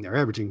doing. They're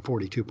averaging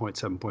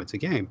 42.7 points a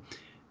game.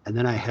 And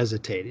then I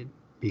hesitated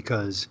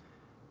because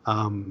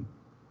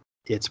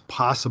it's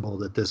possible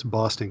that this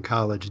Boston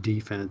College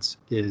defense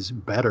is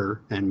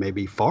better and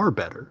maybe far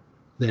better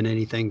than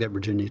anything that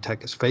Virginia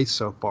Tech has faced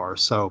so far.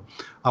 So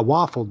I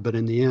waffled, but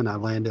in the end, I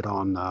landed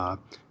on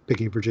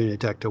picking Virginia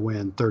Tech to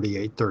win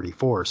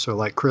 38-34. So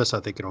like Chris, I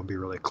think it'll be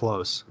really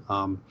close.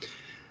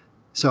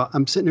 So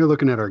I'm sitting here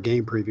looking at our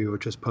game preview,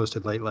 which was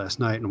posted late last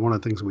night. And one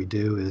of the things we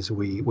do is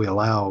we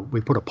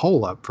put a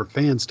poll up for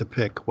fans to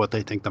pick what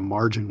they think the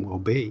margin will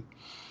be.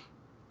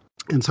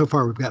 And so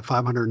far, we've got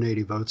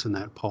 580 votes in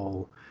that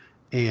poll.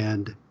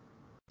 And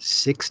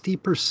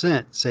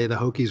 60% say the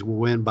Hokies will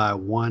win by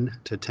 1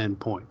 to 10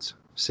 points.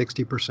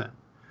 60%.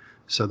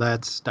 So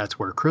that's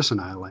where Chris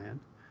and I land.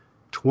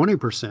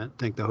 20%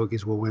 think the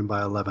Hokies will win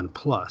by 11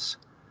 plus.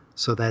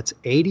 So that's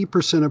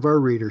 80% of our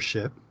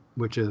readership,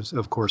 which is,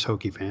 of course,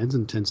 Hokie fans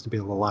and tends to be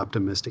a little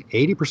optimistic.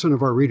 80%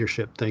 of our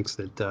readership thinks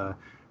that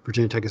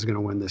Virginia Tech is going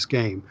to win this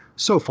game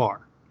so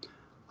far.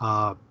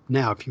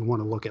 Now, if you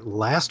want to look at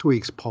last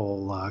week's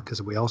poll,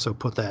 because we also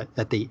put that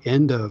at the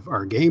end of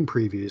our game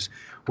previews,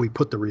 we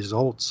put the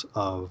results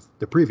of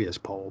the previous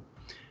poll.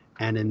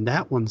 And in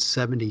that one,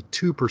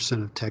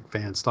 72% of Tech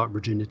fans thought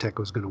Virginia Tech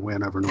was going to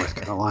win over North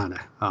Carolina.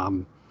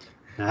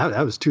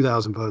 That was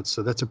 2,000 votes,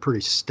 so that's a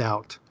pretty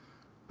stout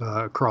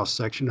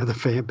cross-section of the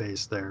fan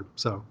base there.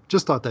 So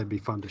just thought that'd be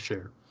fun to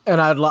share. And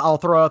I'll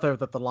throw out there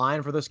that the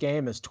line for this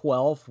game is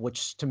 12,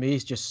 which to me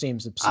just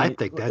seems obscene. I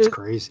think that's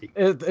crazy.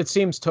 It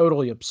seems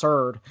totally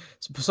absurd.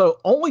 So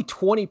only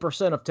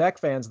 20% of Tech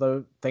fans,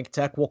 though, think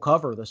Tech will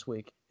cover this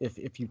week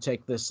if you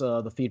take this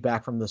the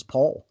feedback from this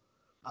poll.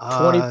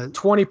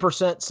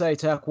 20% say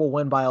Tech will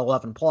win by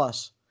 11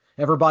 plus.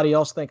 Everybody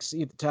else thinks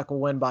either Tech will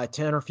win by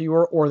 10 or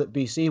fewer, or that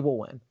BC will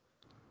win.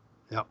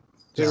 Yep.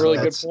 They're really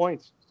good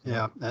points.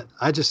 Yeah.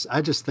 I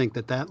just think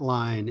that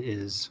line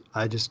is,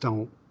 I just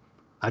don't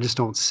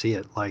see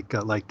it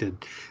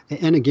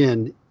and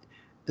again,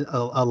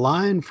 a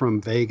line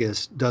from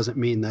Vegas doesn't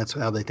mean that's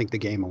how they think the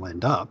game will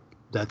end up.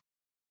 That's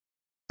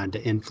trying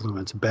to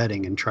influence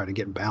betting and try to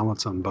get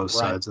balance on both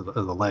sides of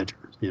the ledger,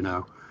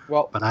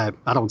 Well, but I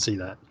don't see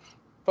that.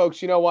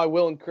 Folks, you know why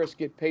Will and Chris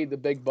get paid the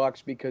big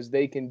bucks? Because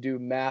they can do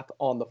math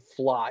on the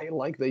fly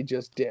like they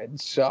just did.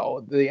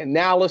 So the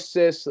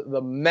analysis,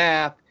 the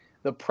math,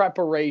 the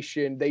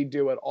preparation, they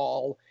do it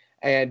all.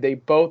 And they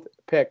both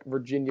pick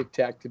Virginia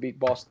Tech to beat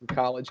Boston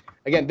College.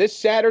 Again, this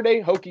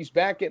Saturday, Hokies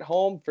back at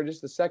home for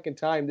just the second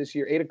time this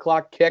year. 8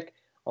 o'clock kick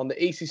on the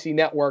ACC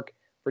Network,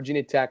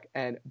 Virginia Tech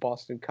and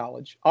Boston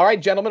College. All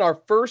right, gentlemen, our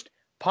first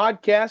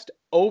podcast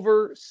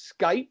over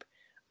Skype.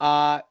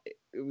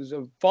 It was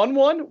a fun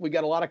one. We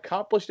got a lot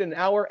accomplished in an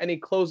hour. Any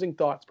closing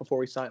thoughts before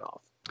we sign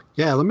off?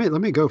 Yeah, let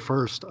me go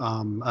first.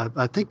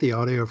 I think the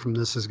audio from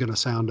this is going to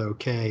sound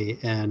okay,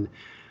 and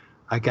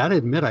I got to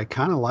admit, I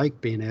kind of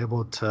like being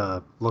able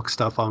to look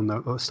stuff up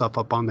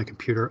on the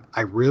computer.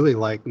 I really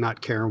like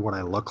not caring what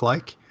I look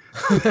like,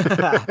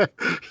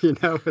 and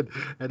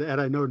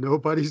I know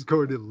nobody's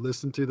going to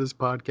listen to this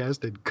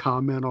podcast and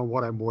comment on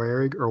what I'm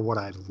wearing or what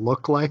I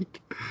look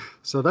like.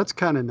 So that's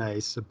kind of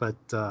nice. But,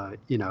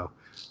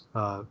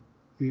 of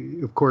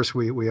course,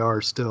 we are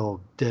still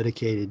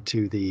dedicated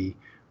to the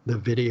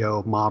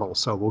video model.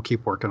 So we'll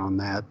keep working on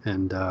that.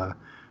 And,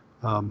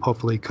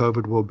 hopefully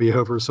COVID will be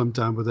over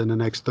sometime within the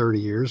next 30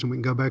 years and we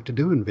can go back to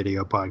doing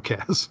video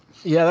podcasts.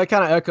 Yeah, that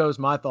kind of echoes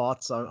my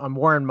thoughts. I'm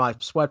wearing my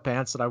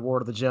sweatpants that I wore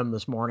to the gym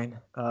this morning.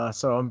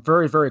 So I'm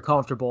very, very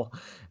comfortable.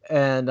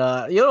 And,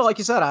 like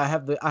you said, I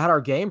had our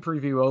game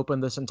preview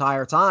open this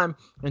entire time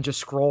and just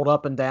scrolled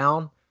up and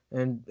down.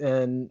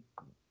 And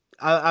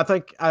I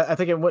think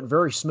it went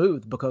very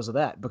smooth because of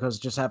that, because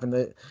just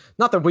having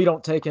not that we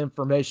don't take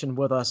information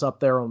with us up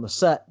there on the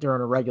set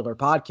during a regular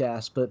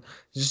podcast, but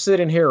just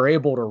sitting here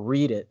able to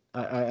read it,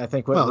 I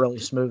think went really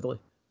smoothly.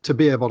 To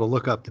be able to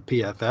look up the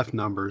PFF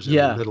numbers in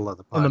the middle of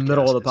the podcast. In the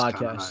middle of the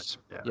podcast. Nice.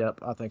 Yeah. Yep,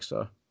 I think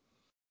so.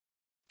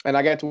 And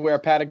I got to wear a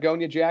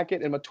Patagonia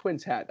jacket and my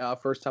Twins hat.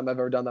 First time I've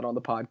ever done that on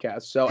the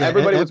podcast. So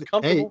everybody was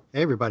comfortable.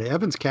 Hey, everybody,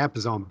 Evan's cap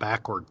is on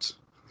backwards.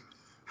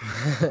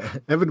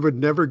 Evan would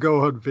never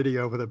go on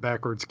video with a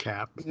backwards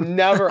cap.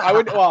 Never.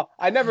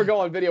 I never go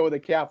on video with a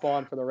cap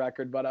on, for the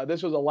record, but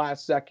this was a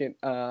last second.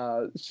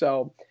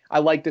 So I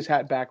like this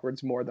hat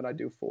backwards more than I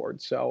do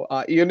forward. So,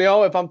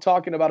 if I'm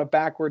talking about a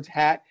backwards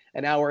hat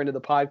an hour into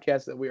the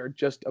podcast, that we are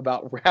just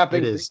about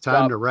wrapping. It is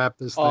time to wrap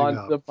this thing on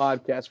up. The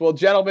podcast. Well,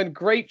 gentlemen,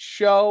 great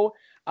show.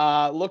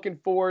 Looking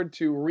forward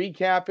to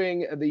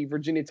recapping the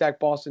Virginia Tech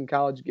Boston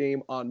College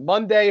game on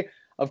Monday.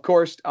 Of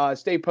course,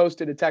 stay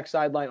posted at Tech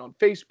Sideline on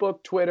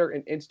Facebook, Twitter,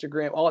 and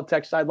Instagram, all at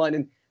Tech Sideline.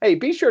 And, hey,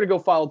 be sure to go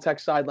follow Tech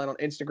Sideline on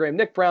Instagram.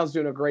 Nick Brown's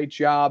doing a great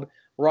job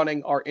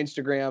running our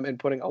Instagram and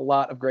putting a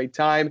lot of great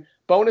time.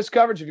 bonus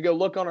coverage. If you go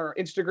look on our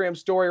Instagram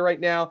story right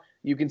now,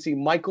 you can see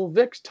Michael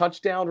Vick's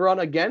touchdown run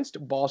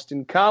against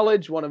Boston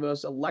College, one of the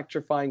most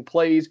electrifying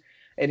plays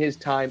in his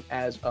time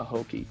as a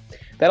Hokie.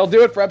 That'll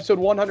do it for episode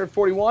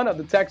 141 of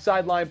the Tech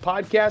Sideline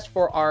Podcast.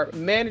 For our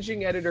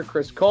managing editor,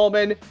 Chris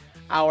Coleman,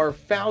 our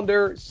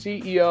founder,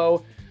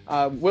 CEO,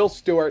 Will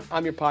Stewart,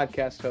 I'm your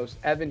podcast host,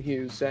 Evan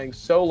Hughes, saying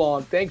so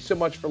long. Thanks so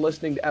much for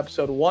listening to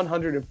episode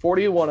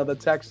 141 of the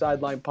Tech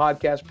Sideline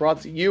Podcast, brought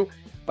to you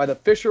by the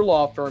Fisher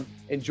Law Firm.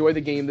 Enjoy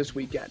the game this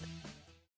weekend.